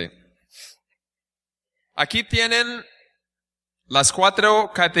 27. Aquí tienen las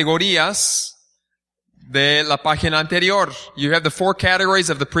 4 categorías de la página anterior. You have the 4 categories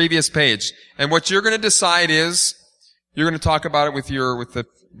of the previous page. And what you're going to decide is, you're going to talk about it with your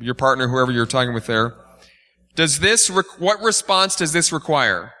partner, whoever you're talking with there. What response does this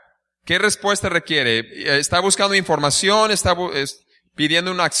require? ¿Qué respuesta requiere? ¿Está buscando información? ¿Está pidiendo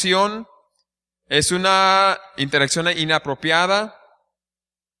una acción? ¿Es una interacción inapropiada?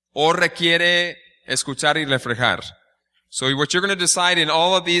 ¿O requiere escuchar y reflejar? So what you're going to decide in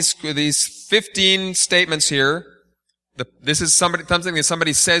all of these 15 statements here, this is something that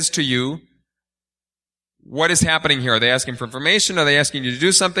somebody says to you. What is happening here? Are they asking for information? Are they asking you to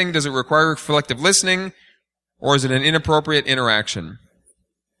do something? Does it require reflective listening? Or is it an inappropriate interaction?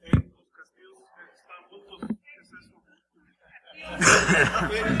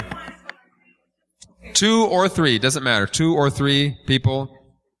 2 or 3, doesn't matter. 2 or 3 people,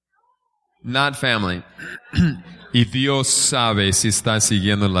 not family. Y Dios sabe si está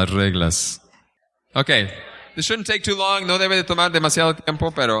siguiendo las reglas. Okay. This shouldn't take too long. No debe de tomar demasiado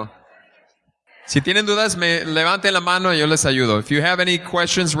tiempo, pero si tienen dudas, levanten la mano y yo les ayudo. If you have any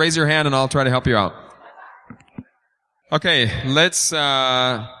questions, raise your hand and I'll try to help you out. Okay, let's,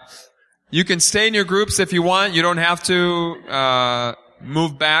 you can stay in your groups if you want. You don't have to,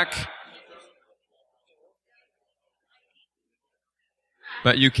 move back.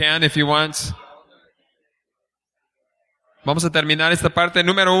 But you can if you want. Vamos a terminar esta parte.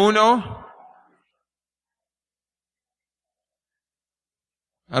 Número 1.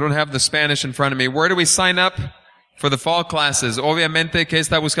 I don't have the Spanish in front of me. Where do we sign up for the fall classes? Obviamente, ¿qué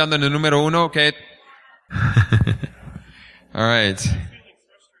está buscando en el número 1? Okay. All right.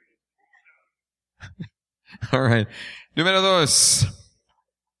 All right. Número 2.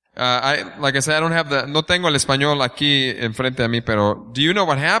 Like I said, I don't have no tengo el español aquí enfrente a mí, pero do you know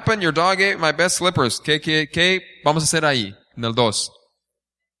what happened? Your dog ate my best slippers. ¿Qué vamos a hacer ahí? En el 2.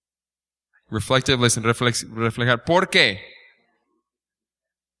 Reflective listen, reflejar. ¿Por qué?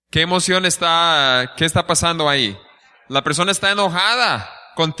 ¿Qué emoción qué está pasando ahí? La persona está enojada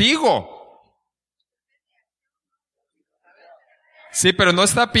contigo. Sí, pero no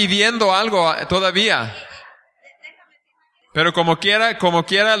está pidiendo algo todavía. Pero como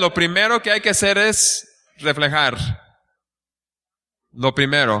quiera, lo primero que hay que hacer es reflejar. Lo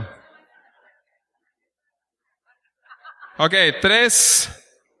primero. Okay, 3.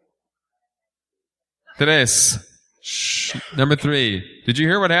 Shh. Number 3. Did you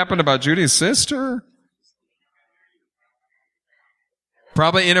hear what happened about Judy's sister?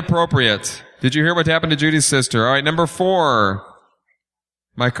 Probably inappropriate. Did you hear what happened to Judy's sister? All right, number 4.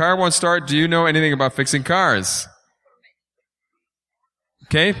 My car won't start. Do you know anything about fixing cars?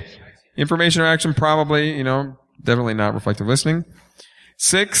 Okay. Information or action, probably, definitely not reflective listening.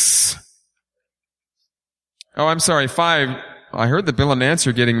 6. Oh, I'm sorry. 5. I heard that Bill and Nancy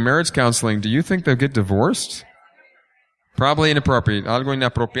are getting marriage counseling. Do you think they'll get divorced? Probably inappropriate. Algo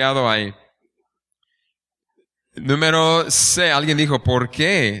inapropiado ahí. Número 6. Alguien dijo, ¿por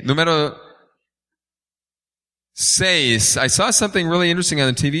qué? Número 6. I saw something really interesting on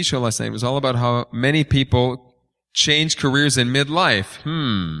a TV show last night. It was all about how many people change careers in midlife.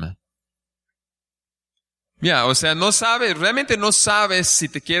 Yeah, o sea, realmente no sabes si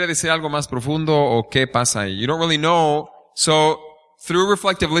te quiere decir algo más profundo o qué pasa ahí. You don't really know. So, through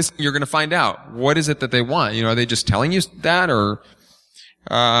reflective listening, you're going to find out. What is it that they want? Are they just telling you that or,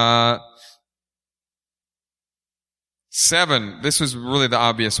 7. This was really the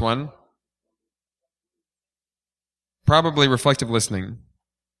obvious one. Probably reflective listening.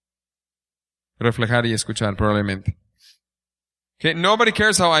 Reflejar y escuchar, probablemente. Okay, nobody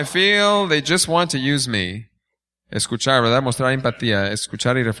cares how I feel. They just want to use me. Escuchar, ¿verdad? Mostrar empatía.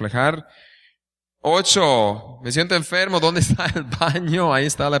 Escuchar y reflejar. 8. Me siento enfermo. ¿Dónde está el baño? Ahí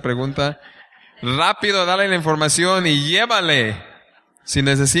está la pregunta. Rápido, dale la información y llévale. Si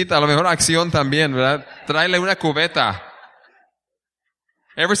necesita, a lo mejor acción también, ¿verdad? Tráele una cubeta.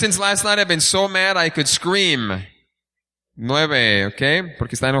 Ever since last night I've been so mad I could scream. 9, okay?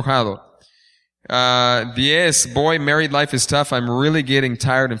 Porque está enojado. 10. Boy, married life is tough. I'm really getting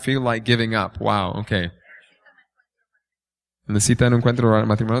tired and feel like giving up. Wow, okay. Necesita un encuentro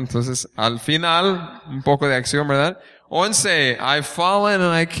matrimonial. Entonces, al final, un poco de acción, ¿verdad? 11. I've fallen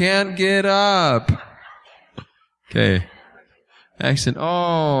and I can't get up. Okay. Action.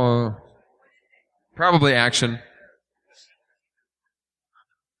 Oh. Probably action.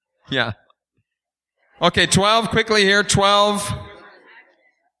 Yeah. Okay, 12. Quickly here. 12.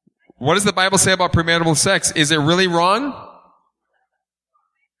 What does the Bible say about premarital sex? Is it really wrong?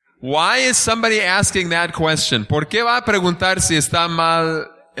 Why is somebody asking that question? ¿Por qué va a preguntar si está mal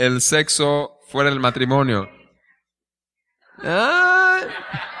el sexo fuera del matrimonio?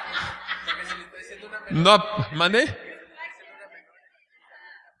 No, ¿mande?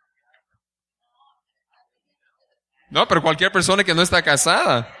 No, pero cualquier persona que no está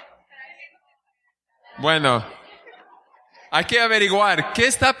casada. Bueno, hay que averiguar qué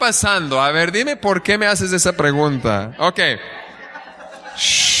está pasando. A ver, dime por qué me haces esa pregunta. Okay.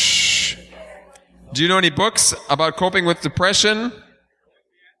 Shh. Do you know any books about coping with depression?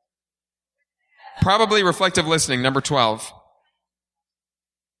 Probably reflective listening, number 12.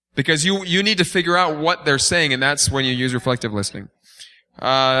 Because you need to figure out what they're saying, and that's when you use reflective listening.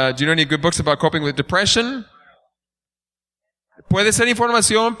 Do you know any good books about coping with depression? Puede ser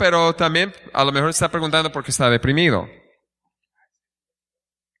información, pero también a lo mejor está preguntando porque está deprimido.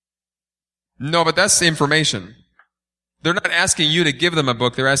 No, but that's information. They're not asking you to give them a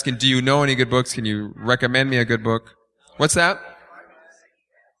book. They're asking, do you know any good books? Can you recommend me a good book? What's that?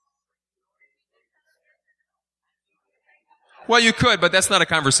 Well, you could, but that's not a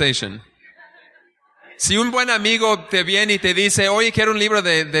conversation. Si un buen amigo te viene y te dice, oye, quiero un libro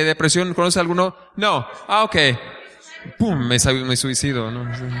de depresión, ¿conoces alguno? No. Ah, okay. Pum, me suicido, ¿no?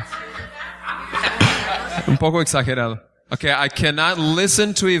 Un poco exagerado. Okay, I cannot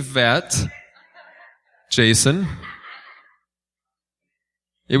listen to Yvette. Jason.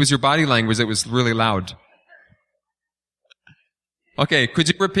 It was your body language that was really loud. Okay, could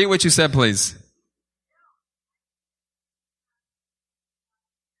you repeat what you said, please?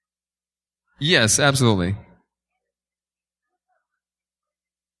 Yes, absolutely.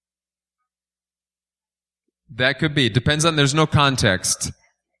 That could be. Depends on, there's no context.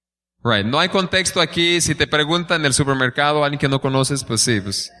 Right. No hay contexto aquí. Si te preguntan en el supermercado, alguien que no conoces, pues sí,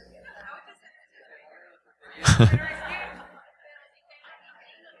 pues.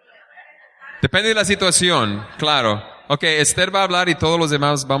 Depende de la situación, claro. Okay, Esther va a hablar y todos los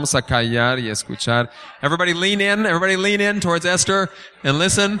demás vamos a callar y escuchar. Everybody lean in towards Esther and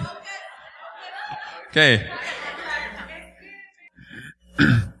listen. Okay.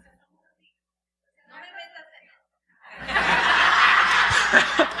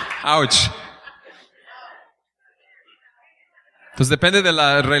 Ouch. Pues depende de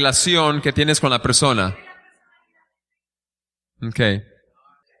la relación que tienes con la persona. Okay.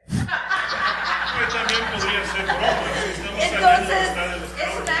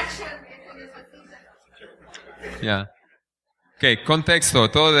 Yeah. Okay, contexto,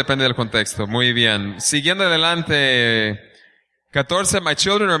 todo depende del contexto. Muy bien. Siguiendo adelante. 14, my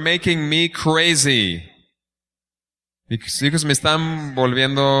children are making me crazy. Mis hijos me están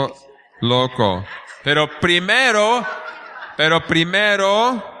volviendo loco. Pero primero,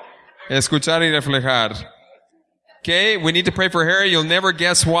 escuchar y reflejar. Okay, we need to pray for Harry. You'll never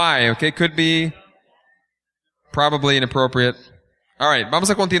guess why. Okay, could be probably inappropriate. All right,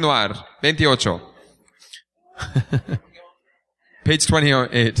 vamos a continuar. 28. Page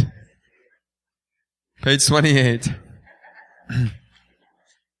 28. Page 28.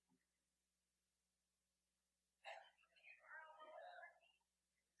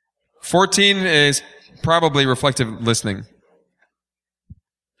 $14 is probably reflective listening.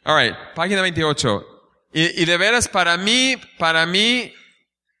 All right, página 28. Y de veras, para mí,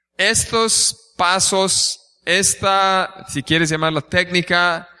 estos pasos, si quieres llamarla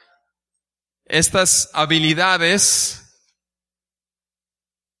técnica, estas habilidades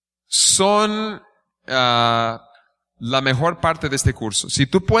son la mejor parte de este curso. Si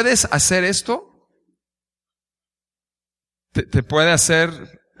tú puedes hacer esto, te puede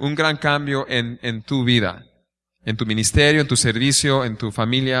hacer un gran cambio en tu vida, en tu ministerio, en tu servicio, en tu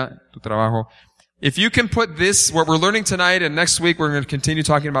familia, tu trabajo. If you can put this, what we're learning tonight and next week we're going to continue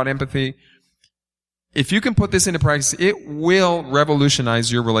talking about empathy. If you can put this into practice, it will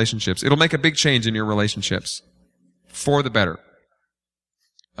revolutionize your relationships. It'll make a big change in your relationships for the better.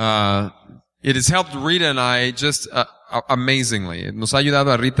 It has helped Rita and I just amazingly. Nos ha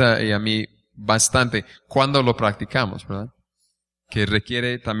ayudado a Rita y a mí bastante cuando lo practicamos, ¿verdad? Que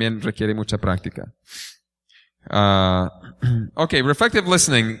también requiere mucha práctica. Okay, reflective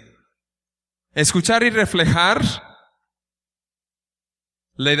listening. Escuchar y reflejar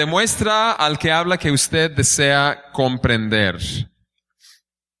le demuestra al que habla que usted desea comprender.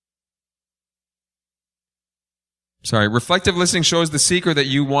 Sorry, reflective listening shows the seeker that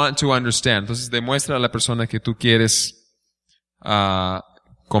you want to understand. Entonces demuestra a la persona que tú quieres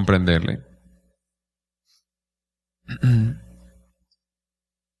comprenderle.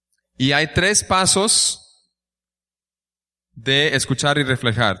 Y hay 3 pasos de escuchar y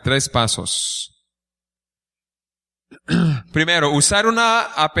reflejar. 3 pasos. Primero, usar una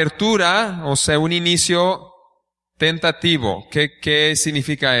apertura, o sea, un inicio tentativo. ¿Qué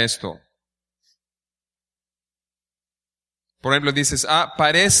significa esto? Por ejemplo, dices,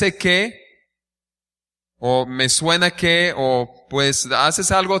 parece que, o me suena que, o pues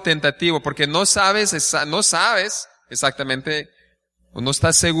haces algo tentativo, porque no sabes exactamente, o no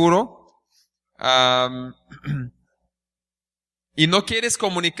estás seguro, y no quieres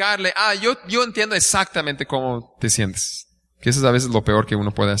comunicarle, yo entiendo exactamente cómo te sientes. Que eso es a veces lo peor que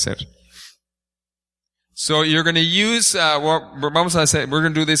uno puede hacer. So you're going to use, we're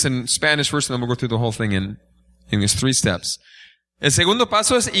going to do this in Spanish first, and then we'll go through the whole thing in these 3 steps. El segundo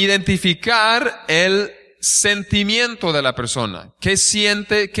paso es identificar el sentimiento de la persona. ¿Qué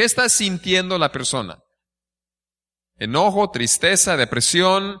está sintiendo la persona? Enojo, tristeza,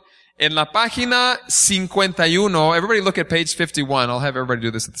 depresión. En la página 51, everybody look at page 51. I'll have everybody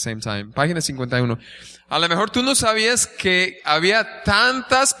do this at the same time. Página 51. A lo mejor tú no sabías que había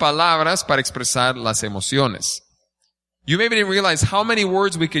tantas palabras para expresar las emociones. You maybe didn't realize how many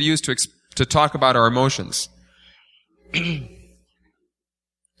words we could use to talk about our emotions.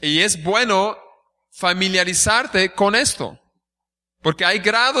 Y es bueno familiarizarte con esto. Porque hay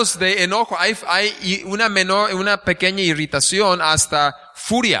grados de enojo, hay una pequeña irritación hasta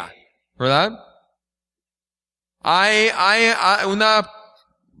furia, ¿verdad?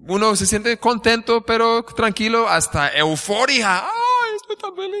 Uno se siente contento, pero tranquilo, hasta euforia. ¡Ay, estoy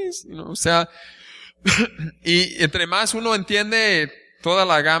tan feliz! O sea, y entre más uno entiende toda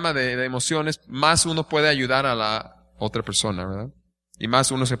la gama de emociones, más uno puede ayudar a la otra persona, ¿verdad? Y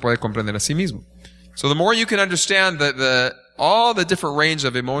más uno se puede comprender a sí mismo. So the more you can understand all the different range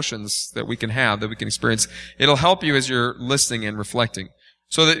of emotions that we can have, that we can experience, it'll help you as you're listening and reflecting.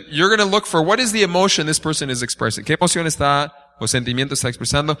 So that you're going to look for what is the emotion this person is expressing. ¿Qué emoción está o sentimiento está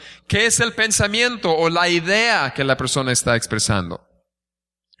expresando? ¿Qué es el pensamiento o la idea que la persona está expresando?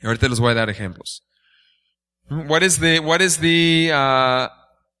 Y ahorita les voy a dar ejemplos.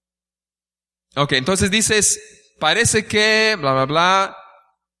 Okay, entonces dices, parece que, bla, bla, bla,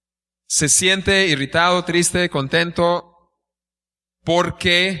 se siente irritado, triste, contento,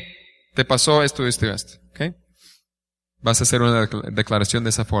 porque te pasó esto, esto y esto. Okay? Vas a hacer una declaración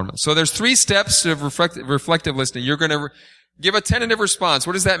de esa forma. So there's 3 steps of reflective listening. You're going to give a tentative response.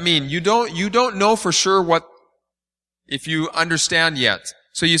 What does that mean? You don't know for sure if you understand yet.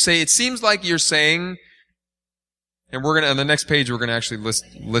 So you say, it seems like you're saying, and on the next page, we're going to actually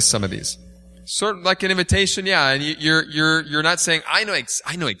list some of these. Sort of like an invitation, yeah, and you're not saying, I know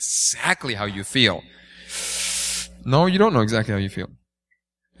exactly how you feel. No, you don't know exactly how you feel.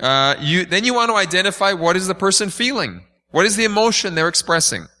 Then you want to identify what is the person feeling. What is the emotion they're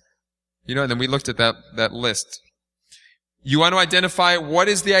expressing? And then we looked at that list. You want to identify what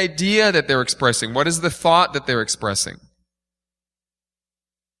is the idea that they're expressing. What is the thought that they're expressing?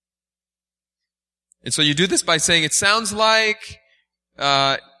 And so you do this by saying, it sounds like,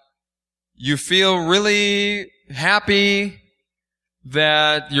 you feel really happy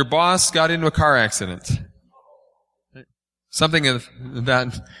that your boss got into a car accident. Something of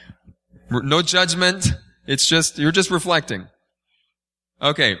that. No judgment. It's you're just reflecting.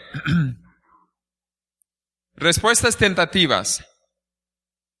 Okay. Respuestas tentativas.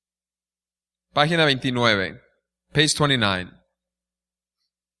 Página 29. Page 29.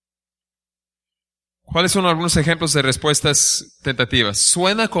 ¿Cuáles son algunos ejemplos de respuestas tentativas?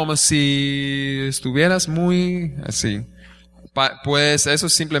 Suena como si estuvieras muy así. Pues eso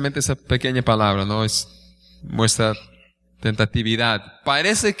es simplemente esa pequeña palabra, ¿no? Muestra tentatividad.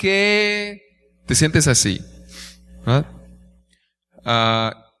 Parece que te sientes así. ¿Verdad?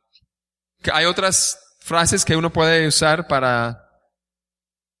 Hay otras frases que uno puede usar para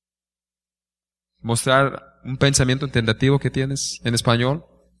mostrar un pensamiento tentativo que tienes en español.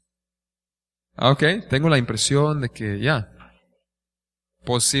 Okay, tengo la impresión de que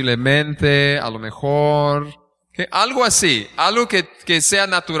posiblemente, a lo mejor, okay, algo así, algo que sea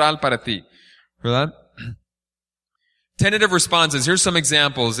natural para ti, ¿verdad? Tentative responses, here's some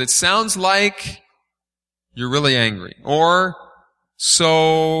examples. It sounds like you're really angry, or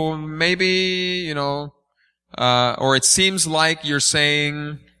so maybe, or it seems like you're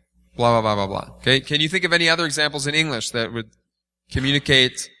saying blah, blah, blah, blah, blah. Okay, can you think of any other examples in English that would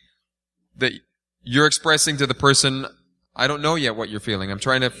communicate that you're expressing to the person, I don't know yet what you're feeling. I'm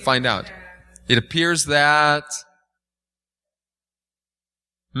trying to find out. It appears that,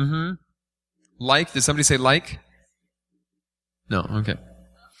 like, did somebody say like? No, okay.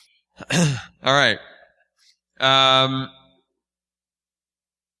 All right.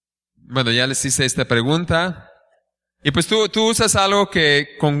 Bueno, ya les hice esta pregunta. Y pues tú usas algo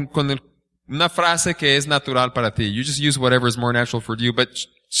que, con una frase que es natural para ti. You just use whatever is more natural for you, but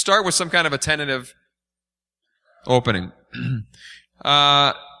start with some kind of a tentative opening.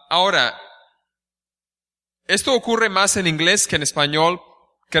 Ahora, esto ocurre más en inglés que en español,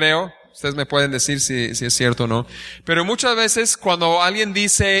 creo. Ustedes me pueden decir si es cierto o no. Pero muchas veces cuando alguien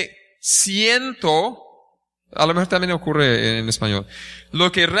dice siento, a lo mejor también ocurre en español.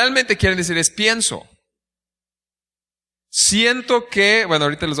 Lo que realmente quieren decir es pienso. Siento que, bueno,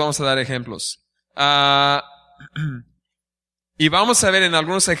 ahorita les vamos a dar ejemplos. Y vamos a ver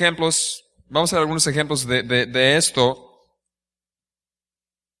algunos ejemplos de esto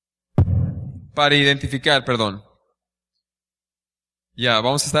para identificar, perdón.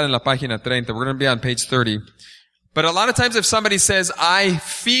 Vamos a estar en la página 30. We're going to be on page 30. But a lot of times if somebody says, I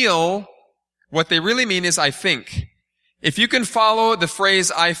feel, what they really mean is I think. If you can follow the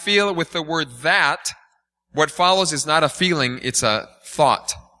phrase I feel with the word that, what follows is not a feeling, it's a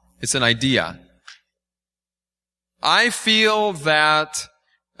thought. It's an idea. I feel that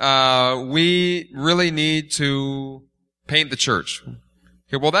we really need to paint the church.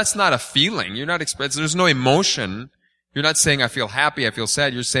 Okay, well, that's not a feeling. You're not expressing, there's no emotion. You're not saying I feel happy, I feel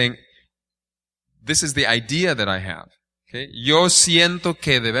sad. You're saying this is the idea that I have. Okay? Yo siento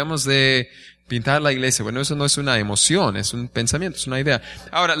que debemos de pintar la iglesia. Bueno, eso no es una emoción, es un pensamiento, es una idea.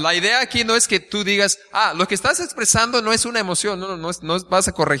 Ahora, la idea aquí no es que tú digas, lo que estás expresando no es una emoción. No vas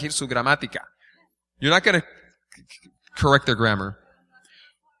a corregir su gramática. You're not going to correct their grammar.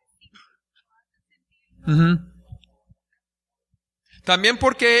 También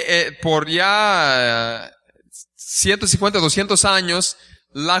porque por ya 150, 200 años,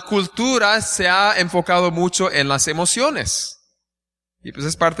 la cultura se ha enfocado mucho en las emociones. Y pues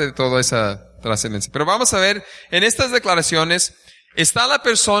es parte de toda esa trascendencia. Pero vamos a ver, en estas declaraciones, está la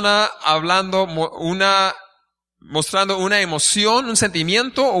persona hablando mostrando una emoción, un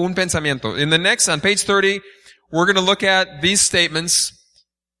sentimiento o un pensamiento. In the next, on page 30, we're going to look at these statements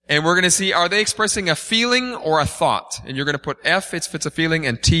and we're going to see, are they expressing a feeling or a thought? And you're going to put F if it's a feeling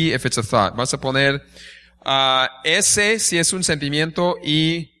and T if it's a thought. Vas a poner S si es un sentimiento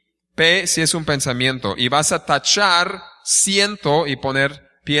y P si es un pensamiento. Y vas a tachar siento y poner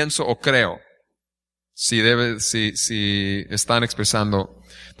pienso o creo. Si están expresando.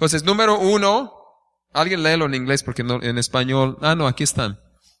 Entonces, número 1, alguien léelo en inglés porque no, en español, no, aquí están.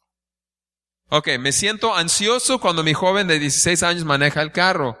 Okay, me siento ansioso cuando mi joven de 16 años maneja el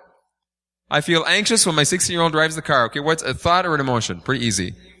carro. I feel anxious when my 16-year-old drives the car. Okay, what's a thought or an emotion? Pretty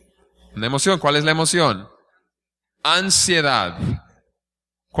easy. Una emoción. ¿Cuál es la emoción? Ansiedad.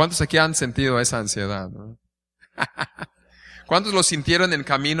 ¿Cuántos aquí han sentido esa ansiedad? ¿No? ¿Cuántos lo sintieron en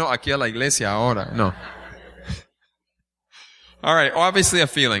camino aquí a la iglesia ahora? No. All right, obviously a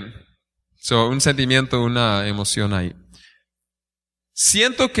feeling. So, un sentimiento, una emoción ahí.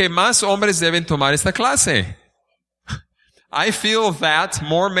 Siento que más hombres deben tomar esta clase. I feel that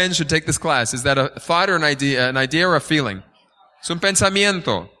more men should take this class. Is that a thought or an idea or a feeling? Es un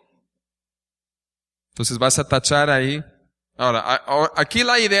pensamiento. Entonces vas a tachar ahí. Ahora, aquí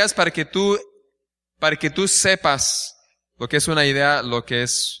la idea es para que tú sepas lo que es una idea, lo que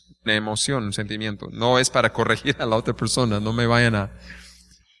es una emoción, un sentimiento. No es para corregir a la otra persona. No me vayan a...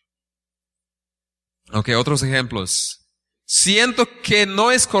 Okay, otros ejemplos. Siento que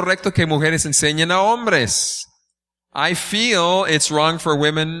no es correcto que mujeres enseñen a hombres. I feel it's wrong for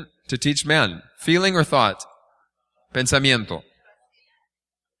women to teach men. Feeling or thought? Pensamiento.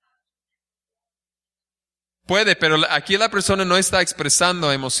 Puede, pero aquí la persona no está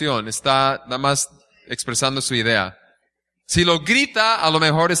expresando emoción, está nada más expresando su idea. Si lo grita, a lo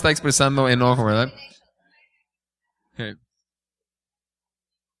mejor está expresando enojo, ¿verdad? Okay.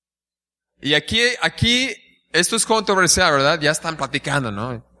 Y aquí, esto es controversial, ¿verdad? Ya están platicando,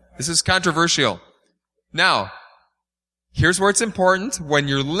 ¿no? This is controversial. Now, here's where it's important. When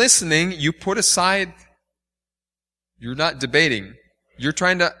you're listening, you put aside, you're not debating. You're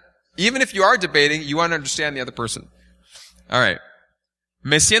trying to, even if you are debating, you want to understand the other person. All right.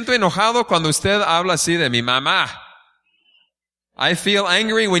 Me siento enojado cuando usted habla así de mi mamá. I feel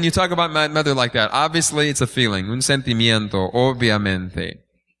angry when you talk about my mother like that. Obviously, it's a feeling, un sentimiento, obviamente.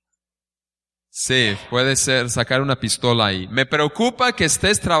 Sí, puede ser sacar una pistola ahí. Me preocupa que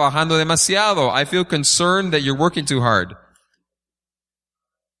estés trabajando demasiado. I feel concerned that you're working too hard.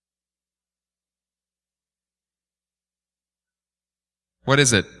 What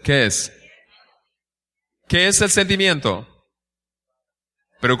is it? ¿Qué es? ¿Qué es el sentimiento?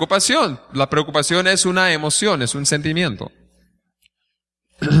 Preocupación. La preocupación es una emoción, es un sentimiento.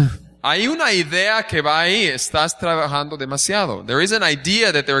 Hay una idea que va ahí, estás trabajando demasiado. There is an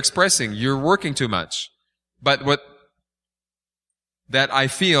idea that they're expressing, you're working too much. But that I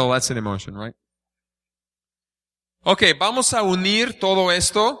feel, that's an emotion, right? Okay, vamos a unir todo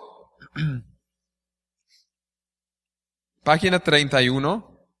esto. Página 31.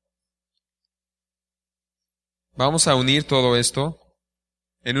 Vamos a unir todo esto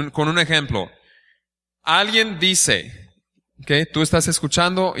con un ejemplo. Alguien dice, okay, tú estás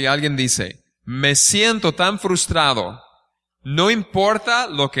escuchando y alguien dice, me siento tan frustrado, no importa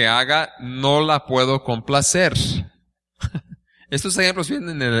lo que haga, no la puedo complacer. Estos ejemplos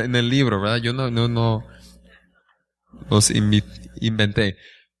vienen en el libro, ¿verdad? Yo no los inventé.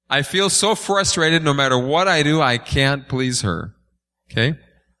 I feel so frustrated, no matter what I do, I can't please her. Okay?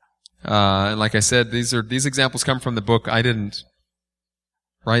 And like I said, these examples come from the book. I didn't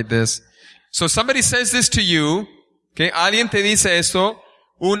write this. So somebody says this to you, okay? Alguien te dice esto,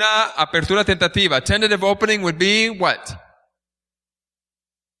 una apertura tentativa. Tentative opening would be what?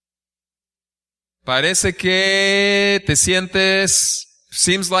 Parece que te sientes,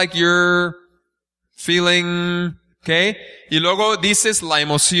 seems like you're feeling, okay? Y luego dices la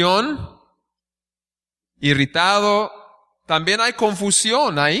emoción, irritado. También hay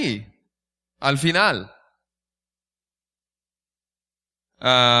confusión ahí, al final.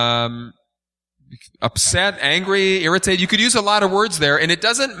 upset, angry, irritated. You could use a lot of words there, and it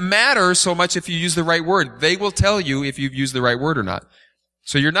doesn't matter so much if you use the right word. They will tell you if you've used the right word or not.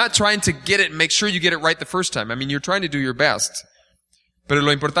 So you're not trying to get it, make sure you get it right the first time. I mean, you're trying to do your best. Pero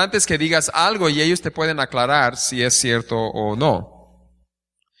lo importante es que digas algo y ellos te pueden aclarar si es cierto o no.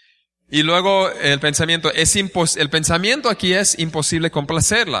 Y luego el pensamiento el pensamiento aquí es imposible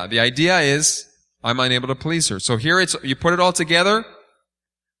complacerla. The idea is, I'm unable to please her. So here you put it all together.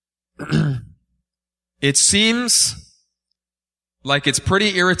 It seems like it's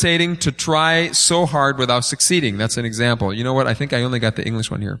pretty irritating to try so hard without succeeding. That's an example. You know what? I think I only got the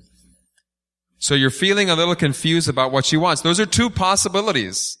English one here. So you're feeling a little confused about what she wants. Those are two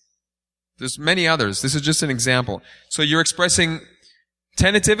possibilities. There's many others. This is just an example. So you're expressing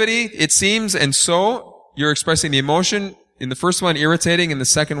tentativity, it seems, and so you're expressing the emotion. In the first one, irritating. In the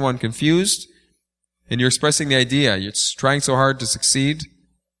second one, confused. And you're expressing the idea. You're trying so hard to succeed.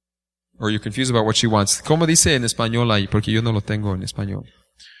 Or you're confused about what she wants. ¿Cómo dice en español ahí? Porque yo no lo tengo en español.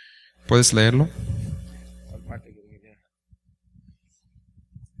 ¿Puedes leerlo?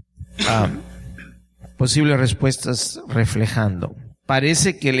 Posibles respuestas reflejando.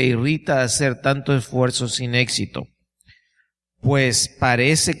 Parece que le irrita hacer tanto esfuerzo sin éxito, pues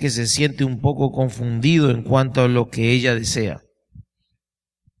parece que se siente un poco confundido en cuanto a lo que ella desea.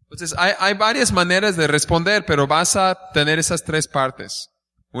 Entonces, hay varias maneras de responder, pero vas a tener esas tres partes.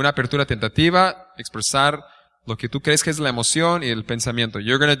 Una apertura tentativa, expresar lo que tú crees que es la emoción y el pensamiento.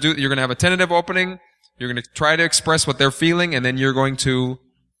 You're going to have a tentative opening, you're going to try to express what they're feeling, and then you're going to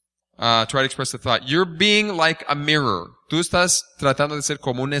try to express the thought. You're being like a mirror. Tú estás tratando de ser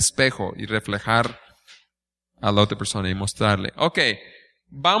como un espejo y reflejar a la otra persona y mostrarle. Okay,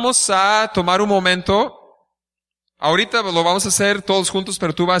 vamos a tomar un momento. Ahorita lo vamos a hacer todos juntos,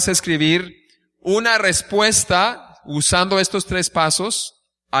 pero tú vas a escribir una respuesta usando estos tres pasos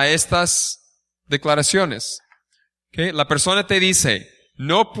a estas declaraciones. Okay, la persona te dice,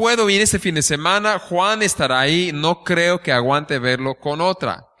 no puedo ir este fin de semana, Juan estará ahí, no creo que aguante verlo con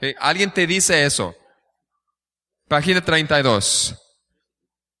otra. Okay, alguien te dice eso. Página 32.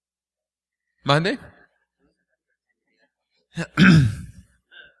 ¿Mande?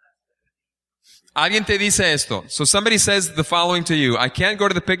 Alguien te dice esto. So somebody says the following to you. I can't go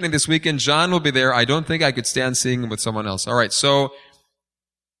to the picnic this weekend. John will be there. I don't think I could stand seeing him with someone else. All right. So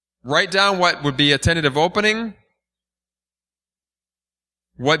write down what would be a tentative opening,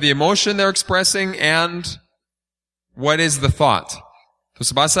 what the emotion they're expressing, and what is the thought.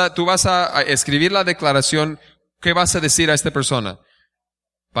 Entonces tú vas a escribir la declaración. ¿Qué vas a decir a esta persona?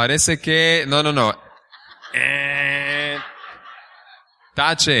 Parece que, no.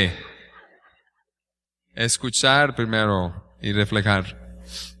 Tache. Escuchar primero y reflejar.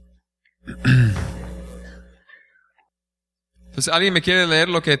 Entonces, ¿alguien me quiere leer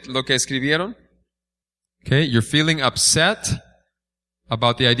lo que escribieron? Okay, you're feeling upset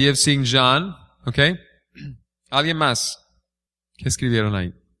about the idea of seeing John. Okay. ¿Alguien más? ¿Qué escribieron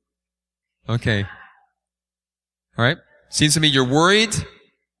ahí? Okay. All right. Seems to me you're worried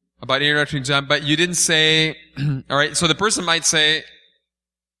about interacting with John, but you didn't say, all right, so the person might say,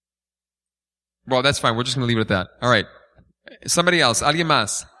 well, that's fine. We're just going to leave it at that. All right. Somebody else. ¿Alguien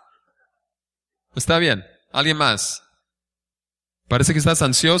más? ¿Está bien? ¿Alguien más? Parece que estás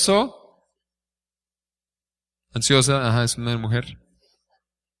ansioso. Ansiosa, ajá, es una mujer.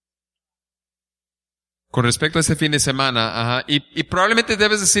 Con respecto a este fin de semana, ajá, y probablemente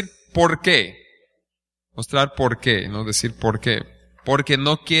debes decir por qué. Mostrar por qué, no decir por qué. Porque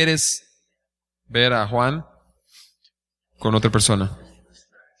no quieres ver a Juan con otra persona.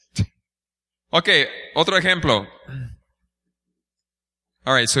 Okay, otro ejemplo.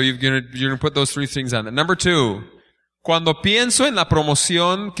 All right, so you're gonna put those three things on there. Number 2. Cuando pienso en la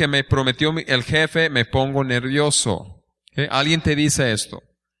promoción que me prometió el jefe, me pongo nervioso. Okay, alguien te dice esto.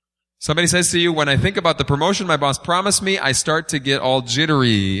 Somebody says to you, when I think about the promotion my boss promised me, I start to get all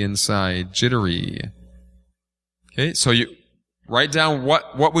jittery inside. Jittery. Okay, so you write down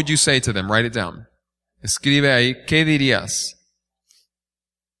what would you say to them? Write it down. Escribe ahí, ¿qué dirías?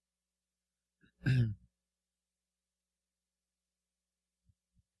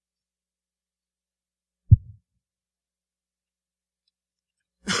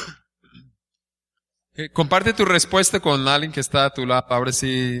 Okay, comparte tu respuesta con alguien que está a tu lado. Ahora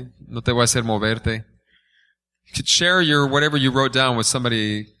sí, no te voy a hacer moverte. You could share your whatever you wrote down with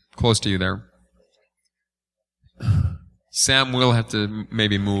somebody close to you there. Sam will have to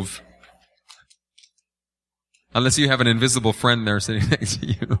maybe move. Unless you have an invisible friend there sitting next to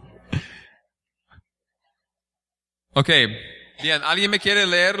you. Okay. Bien. ¿Alguien me quiere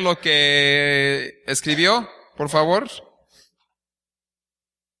leer lo que escribió? Por favor.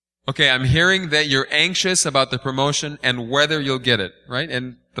 Okay, I'm hearing that you're anxious about the promotion and whether you'll get it, right?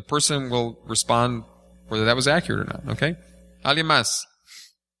 And the person will respond whether that was accurate or not, okay? ¿Alguien más?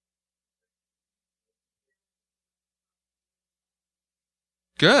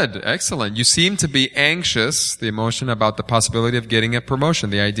 Good, excellent. You seem to be anxious, the emotion, about the possibility of getting a promotion,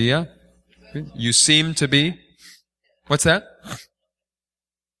 the idea. You seem to be. What's that?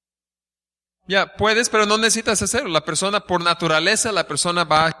 Ya, puedes, pero no necesitas hacerlo. La persona, por naturaleza, la persona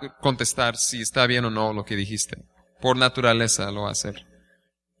va a contestar si está bien o no lo que dijiste. Por naturaleza lo va a hacer.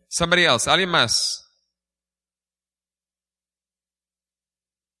 Somebody else, alguien más.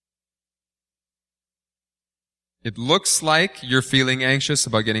 It looks like you're feeling anxious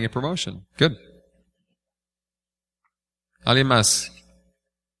about getting a promotion. Good. ¿Alguien más?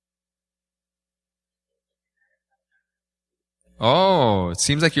 Oh, it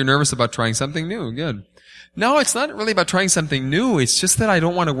seems like you're nervous about trying something new. Good. No, it's not really about trying something new. It's just that I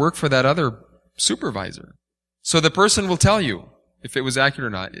don't want to work for that other supervisor. So the person will tell you if it was accurate or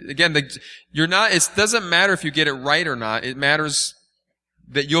not. Again, you're not, it doesn't matter if you get it right or not. It matters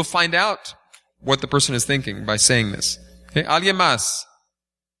that you'll find out what the person is thinking by saying this. Okay? ¿Alguien más?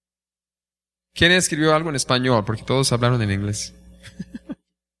 ¿Quién escribió algo en español? Porque todos hablaron en inglés.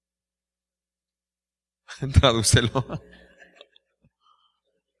 Tradúcelo.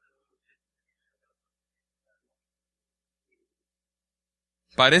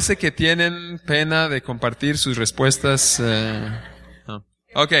 Parece que tienen pena de compartir sus respuestas. No.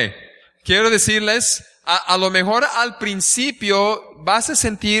 Ok. Quiero decirles, a lo mejor al principio vas a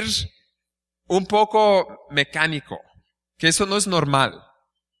sentir un poco mecánico, que eso no es normal.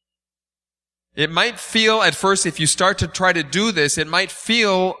 It might feel at first, if you start to try to do this, it might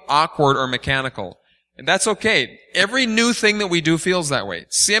feel awkward or mechanical. And that's okay. Every new thing that we do feels that way.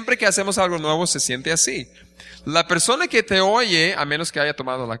 Siempre que hacemos algo nuevo se siente así. La persona que te oye, a menos que haya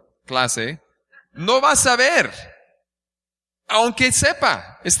tomado la clase, no va a saber. Aunque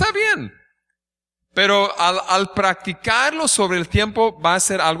sepa, está bien. Pero al practicarlo sobre el tiempo va a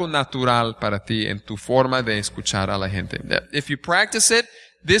ser algo natural para ti en tu forma de escuchar a la gente. If you practice it,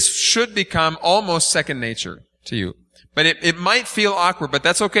 this should become almost second nature to you. But it might feel awkward, but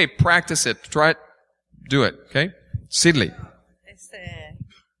that's okay. Practice it. Try it. Do it. Okay? Sidley.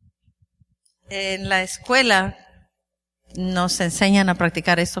 En la escuela nos enseñan a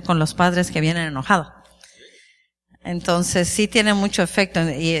practicar esto con los padres que vienen enojados. Entonces sí tiene mucho efecto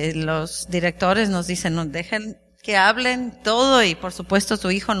y los directores nos dicen, no, dejen que hablen todo y por supuesto tu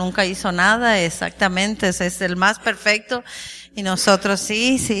hijo nunca hizo nada, exactamente, es el más perfecto y nosotros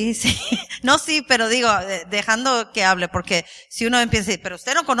sí. No, sí, pero digo, dejando que hable porque si uno empieza a decir, pero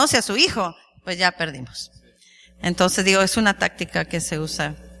usted no conoce a su hijo, pues ya perdimos. Entonces digo, es una táctica que se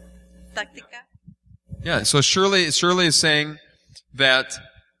usa. ¿Táctica? Yeah, so Shirley is saying that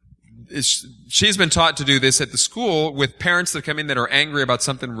she's been taught to do this at the school with parents that come in that are angry about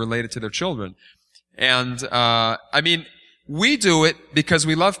something related to their children. And, we do it because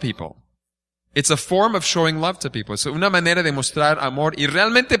we love people. It's a form of showing love to people. Es una manera de mostrar amor y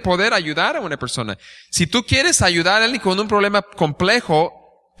realmente poder ayudar a una persona. Si tú quieres ayudar a alguien con un problema complejo,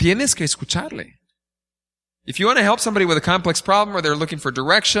 tienes que escucharle. If you want to help somebody with a complex problem or they're looking for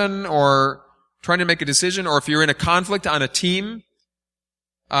direction or trying to make a decision or if you're in a conflict on a team,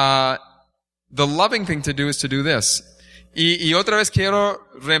 the loving thing to do is to do this. Y otra vez quiero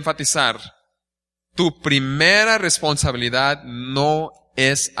reenfatizar, tu primera responsabilidad no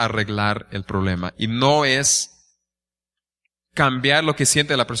es arreglar el problema y no es cambiar lo que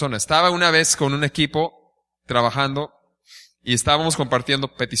siente la persona. Estaba una vez con un equipo trabajando y estábamos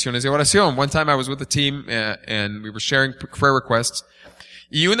compartiendo peticiones de oración. One time I was with the team and we were sharing prayer requests.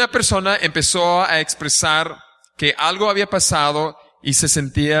 Y una persona empezó a expresar que algo había pasado y se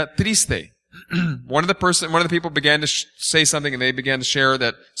sentía triste. One of the people began to say something and they began to share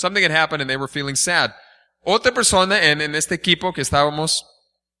that something had happened and they were feeling sad. Otra persona en este equipo que estábamos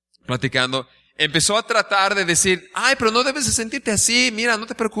platicando empezó a tratar de decir, ay, pero no debes de sentirte así, mira, no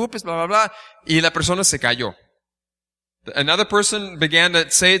te preocupes, bla, bla, bla. Y la persona se cayó. Another person began to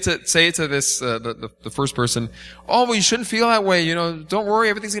say to this, the first person, oh, well, you shouldn't feel that way, don't worry,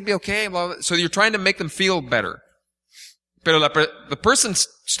 everything's gonna be okay, blah, blah. So you're trying to make them feel better. Pero the person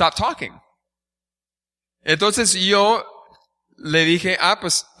stopped talking. Entonces yo le dije,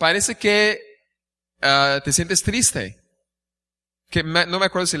 pues parece que te sientes triste. Que no me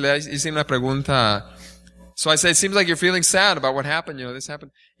acuerdo si le hice una pregunta. So I said, it seems like you're feeling sad about what happened, this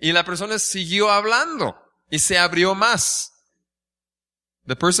happened. Y la persona siguió hablando. Y se abrió más.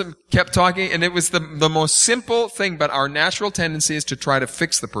 The person kept talking, and it was the most simple thing, but our natural tendency is to try to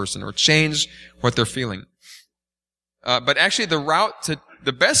fix the person or change what they're feeling. But actually the route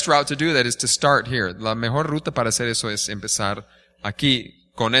the best route to do that is to start here. La mejor ruta para hacer eso es empezar aquí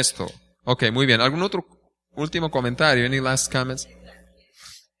con esto. Okay, muy bien. ¿Algún otro último comentario? Any last comments?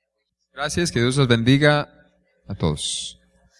 Gracias, que Dios los bendiga a todos.